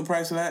 You know the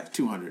price of that?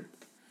 $200.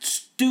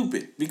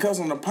 stupid because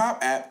on the Pop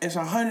app it's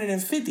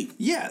 150.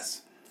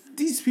 Yes.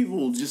 These people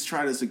will just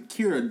try to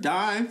secure a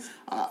dime.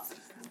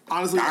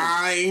 Honestly,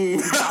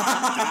 Dime.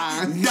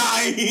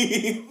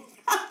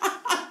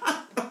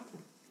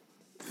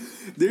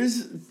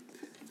 there's,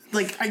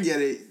 like, I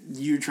get it.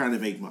 You're trying to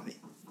make money.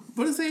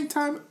 But at the same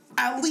time,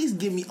 at least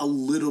give me a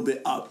little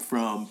bit up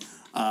from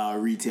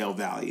retail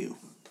value.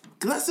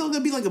 Because that's still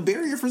going to be like a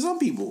barrier for some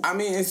people. I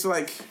mean, it's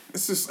like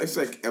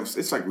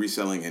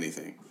reselling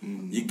anything.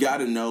 Mm-hmm. You got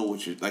to know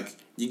what you're like.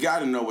 You got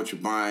to know what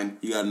you're buying.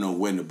 You got to know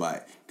when to buy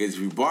it. Because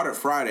if you bought it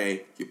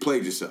Friday, you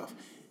played yourself.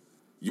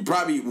 You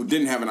probably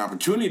didn't have an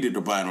opportunity to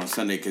buy it on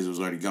Sunday because it was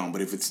already gone.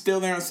 But if it's still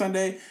there on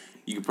Sunday,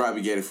 you could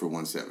probably get it for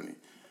 $170.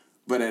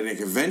 But at a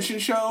convention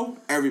show,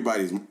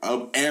 everybody is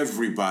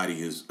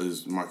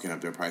marking up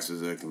their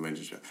prices at a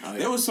convention show. Oh, yeah.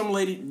 There was some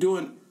lady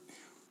doing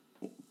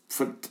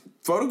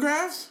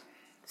photographs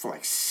for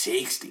like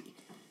 $60.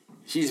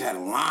 She just had a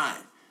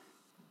line.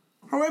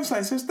 Her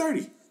website says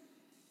 $30.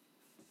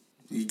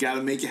 You got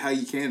to make it how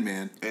you can,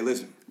 man. Hey,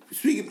 listen.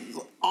 Speaking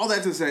all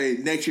that to say,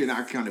 next year,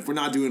 not counting. If we're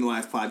not doing a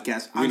live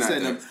podcast, I'm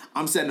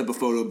setting up a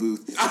photo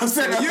booth.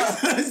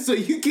 So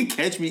you can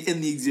catch me in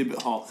the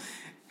exhibit hall.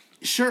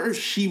 Sure,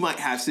 she might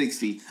have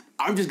 $60.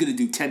 I'm just gonna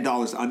do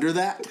 $10 under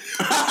that.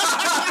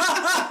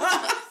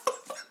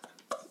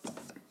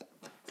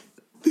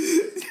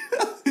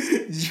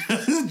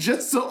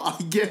 just so I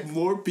get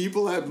more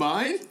people at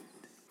mine.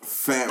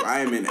 Fam, I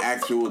am in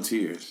actual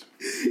tears.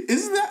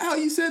 Isn't that how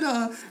you said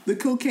the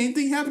cocaine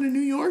thing happened in New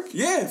York?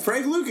 Yeah,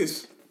 Frank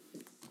Lucas.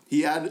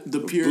 He had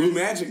the pure Blue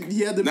Magic.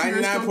 He had the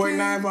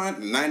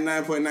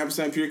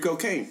 99.9% pure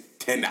cocaine.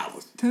 $10.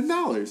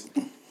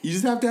 $10. You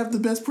just have to have the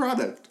best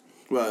product.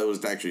 Well, it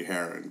was actually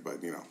heroin, but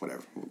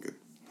whatever. We're good.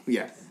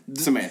 Yeah.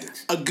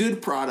 Semantics. A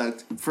good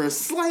product for a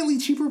slightly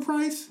cheaper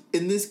price,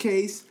 in this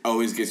case,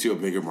 always gets you a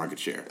bigger market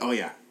share. Oh,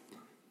 yeah.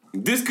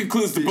 This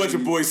concludes the Bunch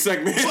of Boys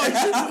segment. Bunch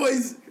of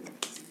Boys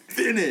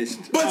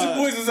finished. Bunch of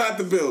Boys is out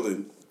the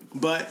building.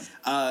 But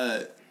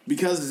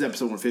because it's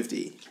episode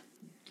 150,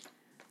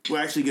 we're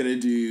actually going to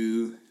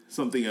do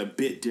something a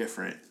bit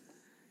different.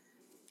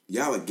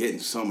 Y'all are getting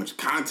so much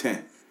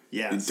content.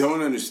 Yes. You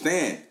don't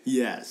understand.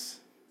 Yes.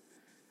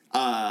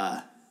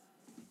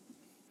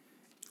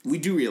 We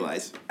do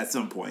realize at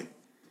some point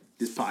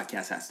this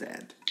podcast has to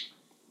end.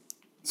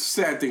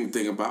 Sad thing to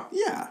think about.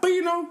 Yeah. But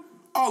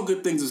all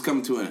good things is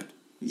coming to an end.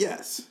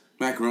 Yes.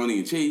 Macaroni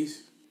and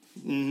cheese.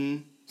 Mm-hmm.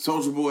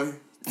 Soulja Boy.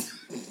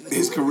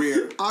 His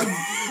career.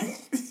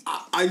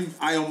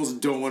 I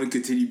almost don't want to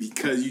continue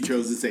because you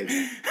chose to say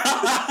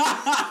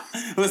that.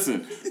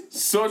 Listen,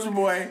 Soulja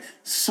Boy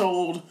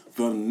Soulja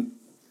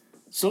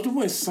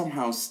Boy is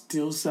somehow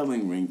still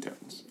selling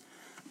ringtones.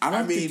 I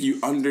don't think you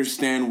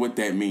understand what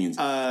that means.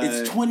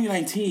 It's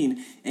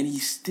 2019 and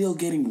he's still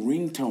getting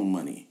ringtone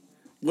money.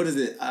 What is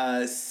it?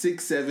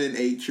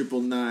 678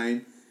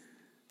 7214.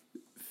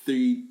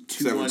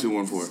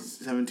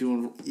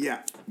 7214.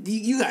 Yeah,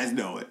 you guys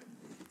know it.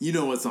 You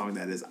know what song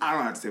that is. I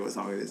don't have to say what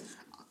song it is.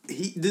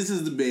 This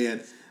is the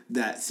band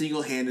that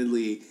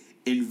single-handedly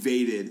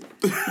invaded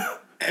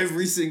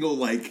every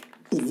single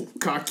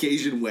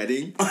Caucasian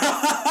wedding from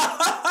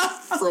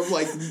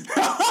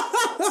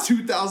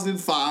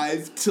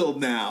 2005 till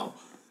now.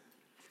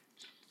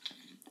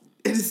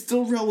 It is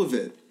still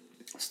relevant.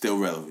 Still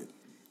relevant.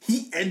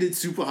 He ended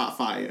Super Hot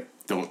Fire.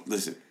 Don't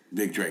listen.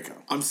 Big Draco.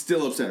 I'm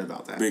still upset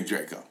about that. Big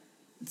Draco.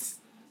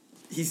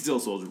 He's still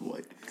Soulja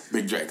Boy.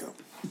 Big Draco.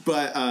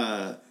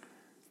 But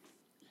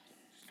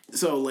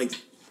so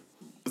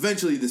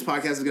eventually this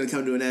podcast is going to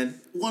come to an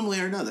end one way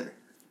or another.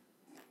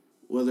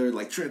 Whether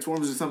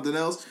Transformers or something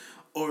else,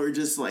 or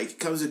just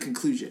comes to a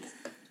conclusion.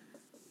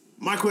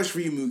 My question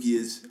for you, Mookie,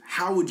 is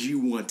how would you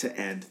want to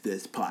end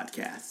this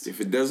podcast? If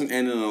it doesn't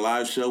end in a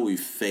live show, we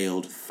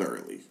failed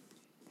thoroughly.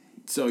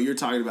 So you're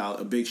talking about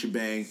a big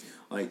shebang,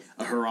 a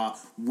hurrah.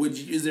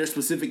 Is there a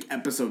specific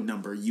episode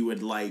number you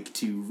would like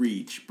to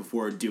reach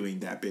before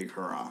doing that big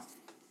hurrah?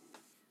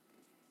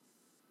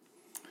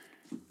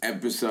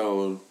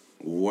 Episode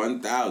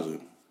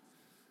 1000.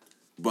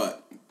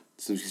 But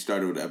since you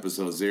started with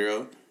episode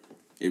 0,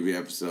 it'd be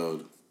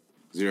episode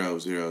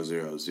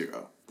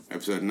 0000.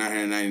 Episode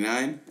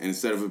 999, and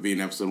instead of it being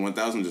episode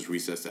 1000, just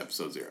recess to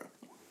episode 0.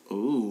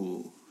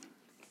 Ooh.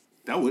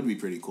 That would be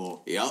pretty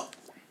cool. Yep.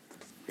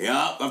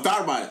 I've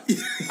thought about it.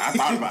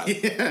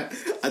 Yeah.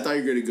 I thought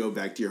you were going to go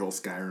back to your whole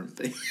Skyrim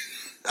thing.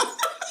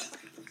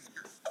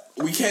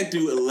 We can't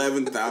do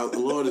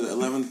 11,000. What is it?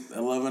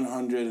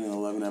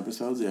 1,111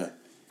 episodes? Yeah.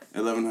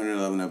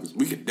 1,111 episodes.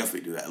 We could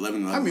definitely do that.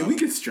 11. We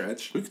could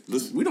stretch.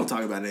 We don't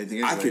talk about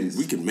anything anyways.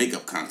 We can make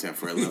up content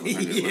for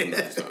 1,111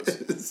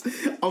 episodes.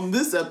 On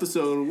this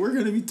episode, we're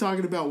going to be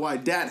talking about why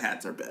dad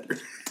hats are better.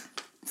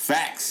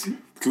 Facts.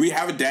 Can we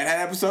have a dad hat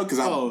episode? Because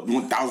I'll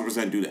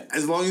 1,000% do that.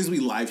 As long as we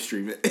live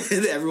stream it,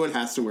 and everyone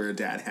has to wear a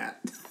dad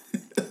hat.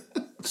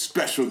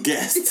 Special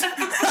guest.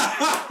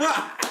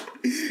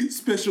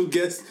 Special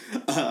guest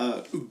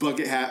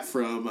bucket hat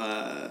from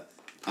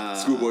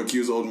Schoolboy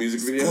Q's old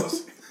music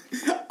videos.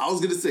 I was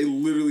going to say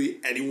literally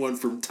anyone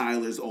from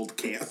Tyler's old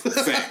camp.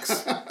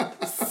 Facts.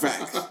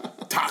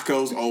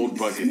 Roscoe's old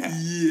bucket hat.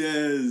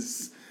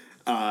 Yes.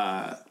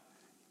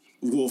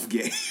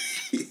 Wolfgang.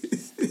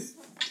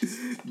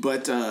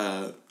 But,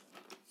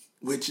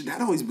 which,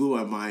 that always blew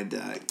my mind.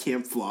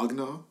 Camp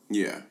Flognaw.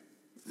 Yeah.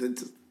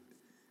 That's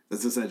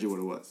essentially what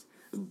it was.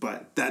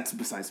 But that's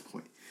besides the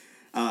point.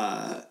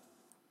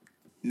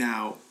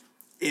 Now,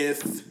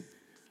 if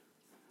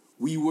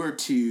we were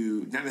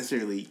to not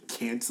necessarily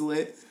cancel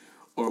it,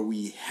 or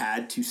we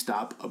had to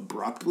stop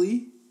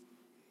abruptly,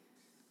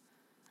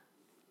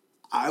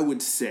 I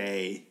would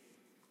say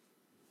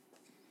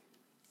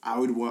I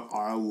would want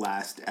our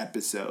last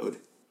episode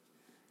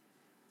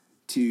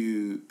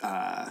to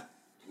not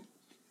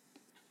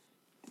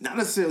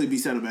necessarily be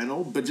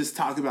sentimental, but just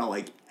talk about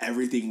like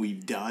everything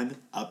we've done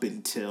up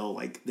until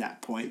like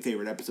that point,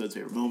 favorite episodes,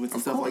 favorite moments,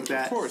 and stuff like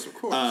that. Of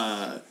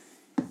course.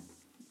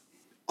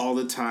 All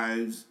the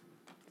times.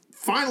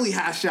 Finally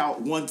hash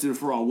out once and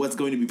for all what's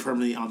going to be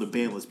permanently on the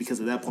ban list,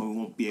 because at that point we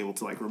won't be able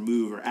to like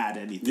remove or add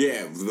anything.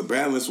 Yeah, the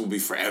ban list will be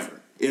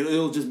forever.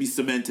 It'll just be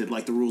cemented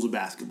like the rules of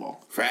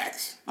basketball.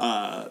 Facts.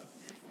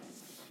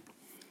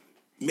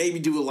 Maybe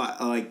do a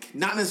lot, like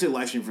not necessarily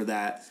live stream for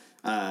that,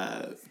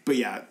 but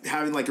yeah,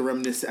 having like a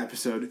reminisce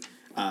episode.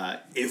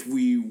 If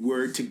we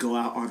were to go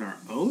out on our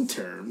own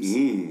terms,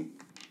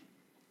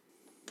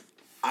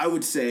 I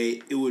would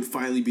say it would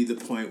finally be the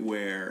point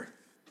where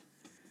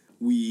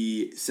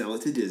we sell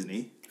it to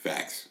Disney.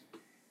 Facts.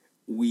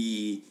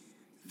 We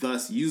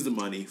thus use the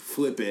money,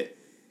 flip it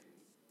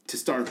to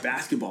start a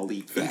basketball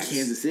league Facts. in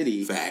Kansas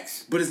City.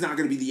 Facts. But it's not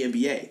going to be the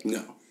NBA.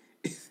 No.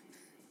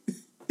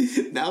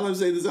 Now that I'm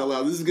saying this out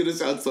loud, this is going to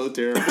sound so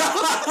terrible.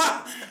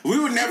 We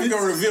would never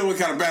go reveal what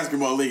kind of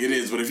basketball league it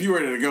is, but if you're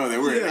ready to go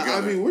there, we're ready to go.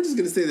 I mean, we're just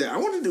going to say that.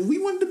 We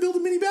wanted to build a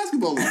mini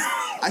basketball league.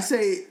 I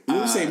say...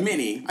 When we say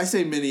mini... I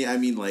say mini, I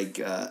mean like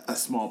a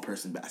small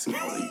person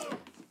basketball league.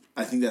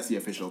 I think that's the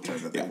official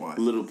term that they want.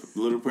 Little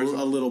person?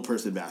 A little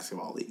person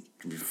basketball league.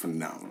 It'd be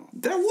phenomenal.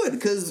 That would,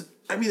 because,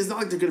 I mean, it's not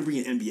like they're going to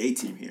bring an NBA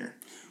team here.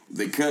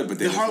 They could, but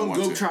they The just don't Harlem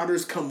want to.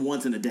 Globetrotters come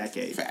once in a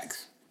decade.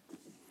 Facts.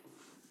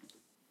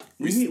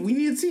 We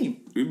need a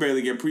team. We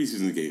barely get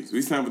preseason games.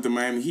 We signed with the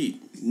Miami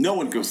Heat. No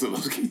one goes to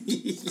those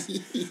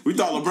games. We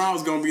thought LeBron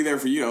was going to be there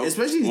for,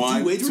 especially if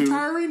D-Wade's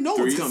retiring, no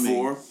one's coming. 3,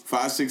 4,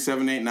 5, 6,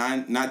 7, 8,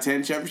 9, not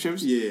 10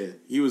 championships. Yeah.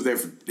 He was there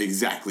for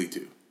exactly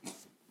 2.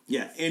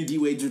 Yeah, and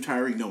D-Wade's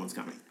retiring, no one's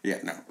coming. Yeah,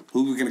 no.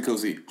 Who are we going to go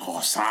see?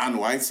 Hassan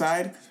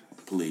Whiteside?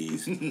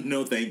 Please.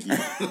 No, thank you.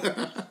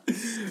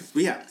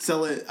 But yeah,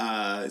 sell it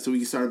so we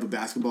can start up a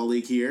basketball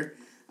league here.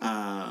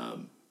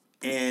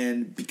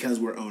 And because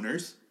we're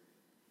owners,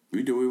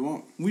 We do what we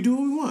want. we do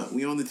what we want.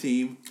 We own the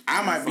team.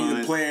 I might be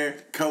the player,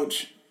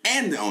 coach,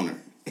 and the owner.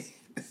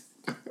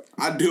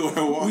 I do what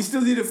I want. We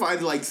still need to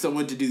find like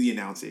someone to do the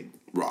announcing.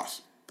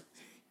 Ross.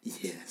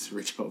 Yes,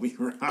 Rich Homie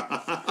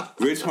Ross.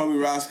 Rich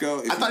Homie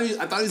Roscoe. I thought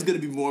he was going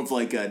to be more of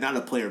like not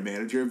a player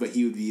manager, but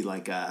he would be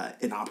like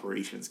an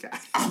operations guy.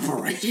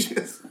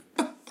 Operations.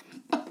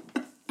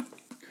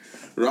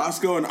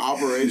 Roscoe in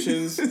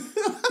operations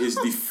is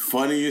the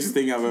funniest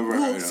thing I've ever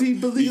heard of. See,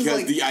 but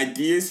because the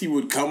ideas he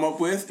would come up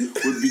with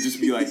would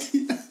just be like,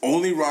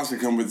 only Ross can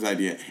come with this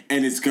idea,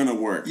 and it's gonna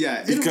work.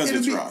 Yeah, because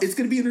it's Ross. It's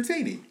gonna be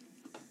entertaining.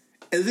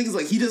 And the thing is,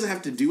 like, he doesn't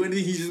have to do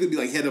anything. He's just gonna be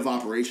like head of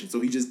operations, so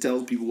he just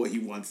tells people what he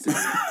wants to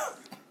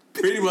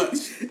do. Pretty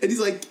much. And he's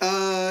like,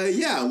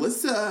 yeah,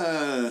 let's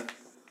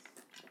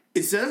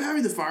instead of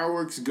having the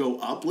fireworks go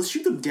up, let's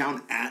shoot them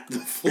down at the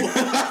floor.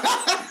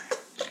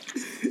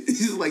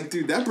 He's like,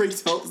 dude, that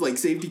breaks like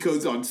safety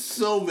codes on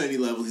so many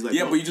levels. He's like,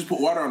 yeah, but you just put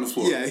water on the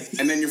floor. Yeah.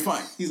 And then you're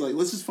fine. He's like,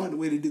 let's just find a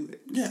way to do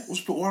it. Yeah,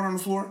 let's put water on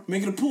the floor,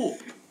 make it a pool.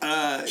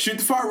 Shoot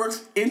the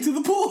fireworks into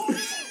the pool.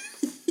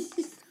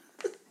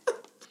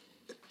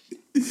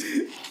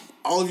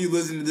 All of you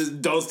listening to this,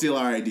 don't steal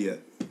our idea.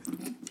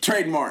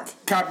 Trademark.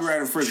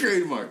 Copyright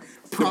infringement.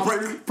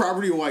 Trademark.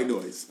 Property of white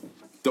noise.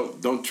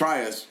 Don't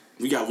try us.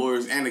 We got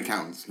lawyers and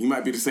accountants. You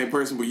might be the same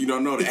person, but you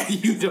don't know that.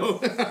 You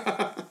don't.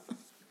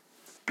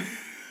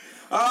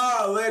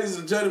 Ladies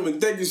and gentlemen,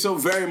 thank you so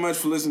very much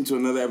for listening to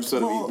another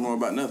episode of Eat More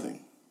About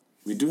Nothing.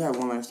 We do have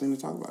one last thing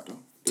to talk about, though.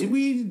 Did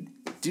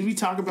we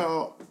talk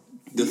about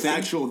the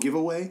actual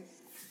giveaway?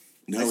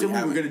 No, I said we were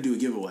haven't. going to do a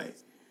giveaway.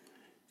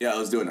 Yeah,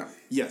 let's do it now.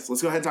 Yes,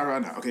 let's go ahead and talk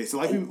about it now. Okay, so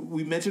like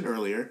we mentioned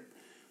earlier,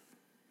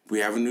 We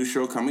have a new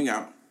show coming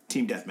out.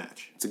 Team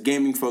Deathmatch. It's a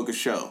gaming-focused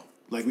show.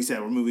 Like we said,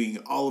 we're moving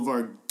all of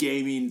our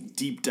gaming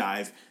deep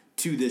dive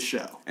to this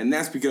show. And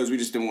that's because we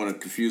just didn't want to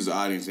confuse the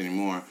audience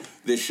anymore.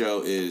 This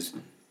show is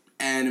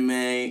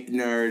anime,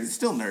 nerds.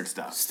 Still nerd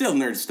stuff. Still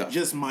nerd stuff.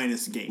 Just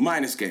minus gaming.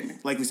 Minus gaming.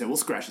 Like we said, we'll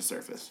scratch the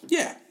surface.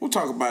 Yeah, we'll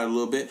talk about it a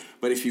little bit.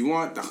 But if you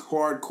want the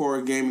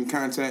hardcore gaming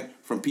content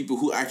from people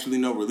who actually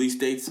know release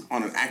dates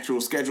on an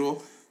actual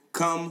schedule,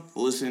 come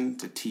listen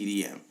to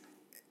TDM.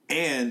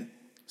 And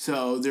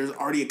so there's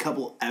already a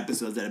couple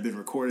episodes that have been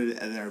recorded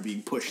and that are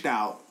being pushed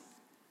out.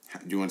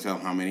 Do you want to tell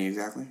them how many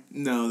exactly?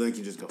 No, they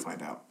can just go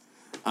find out.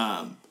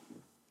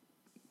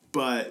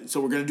 But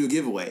so we're going to do a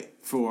giveaway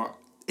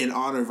in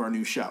honor of our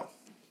new show.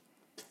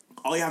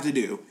 All you have to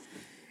do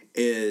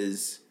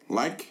is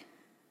Like,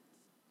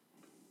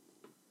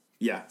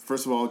 Yeah.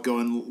 First of all, go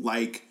and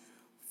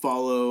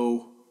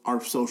follow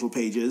our social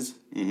pages.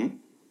 Mm-hmm.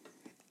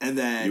 And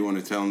then... You want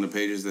to tell them the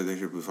pages that they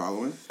should be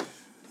following?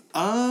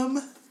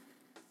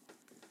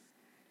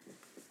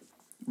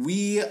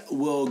 We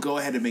will go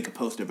ahead and make a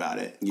post about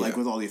it,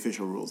 with all the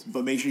official rules.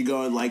 But make sure you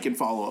go and and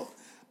follow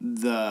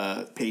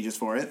the pages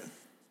for it.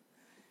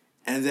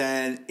 And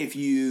then if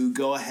you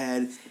go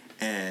ahead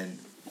and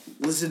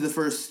listen to the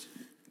first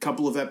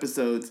couple of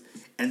episodes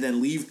and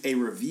then leave a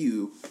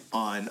review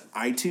on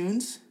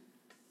iTunes.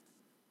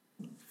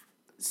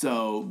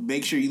 So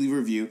make sure you leave a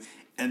review.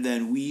 And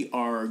then we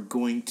are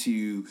going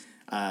to,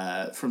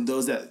 from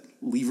those that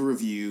leave a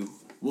review,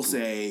 we'll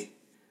say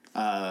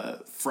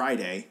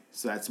Friday,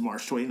 so that's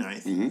March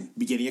 29th,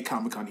 beginning at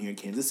Comic-Con here in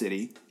Kansas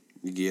City.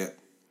 Yeah.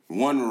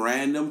 One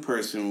random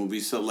person will be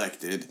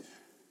selected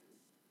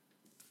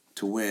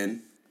to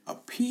win a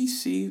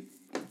PC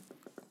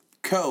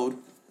code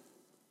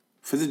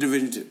for the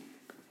Division 2.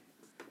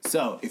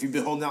 So, if you've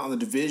been holding out on the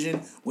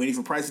Division, waiting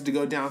for prices to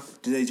go down,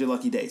 today's your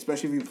lucky day,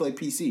 especially if you play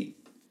PC.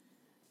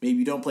 Maybe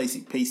you don't play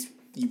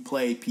you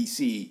play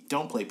PC,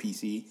 don't play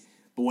PC,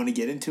 but want to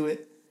get into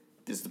it,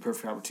 this is the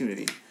perfect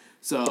opportunity.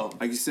 So,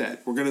 like you said,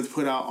 we're going to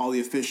put out all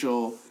the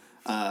official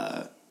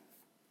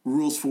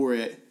rules for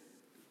it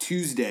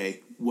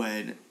Tuesday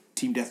when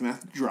Team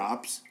Deathmatch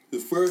drops. The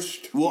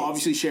first... We'll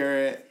obviously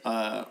share it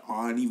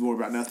on Even More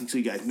About Nothing so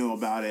you guys know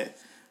about it.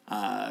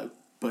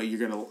 But you're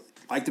going to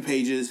like the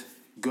pages,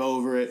 go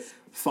over it,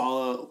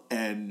 follow,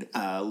 and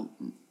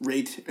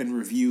rate and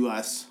review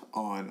us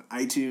on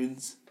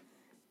iTunes.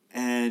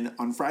 And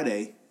on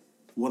Friday,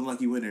 one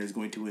lucky winner is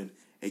going to win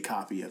a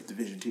copy of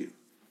Division 2.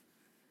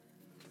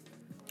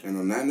 And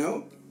on that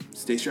note,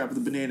 stay strapped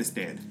with the banana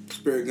stand.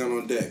 Spirit gun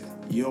on deck.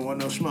 You don't want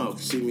no smoke.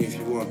 See me if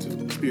you want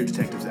to. Spirit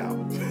Detectives out.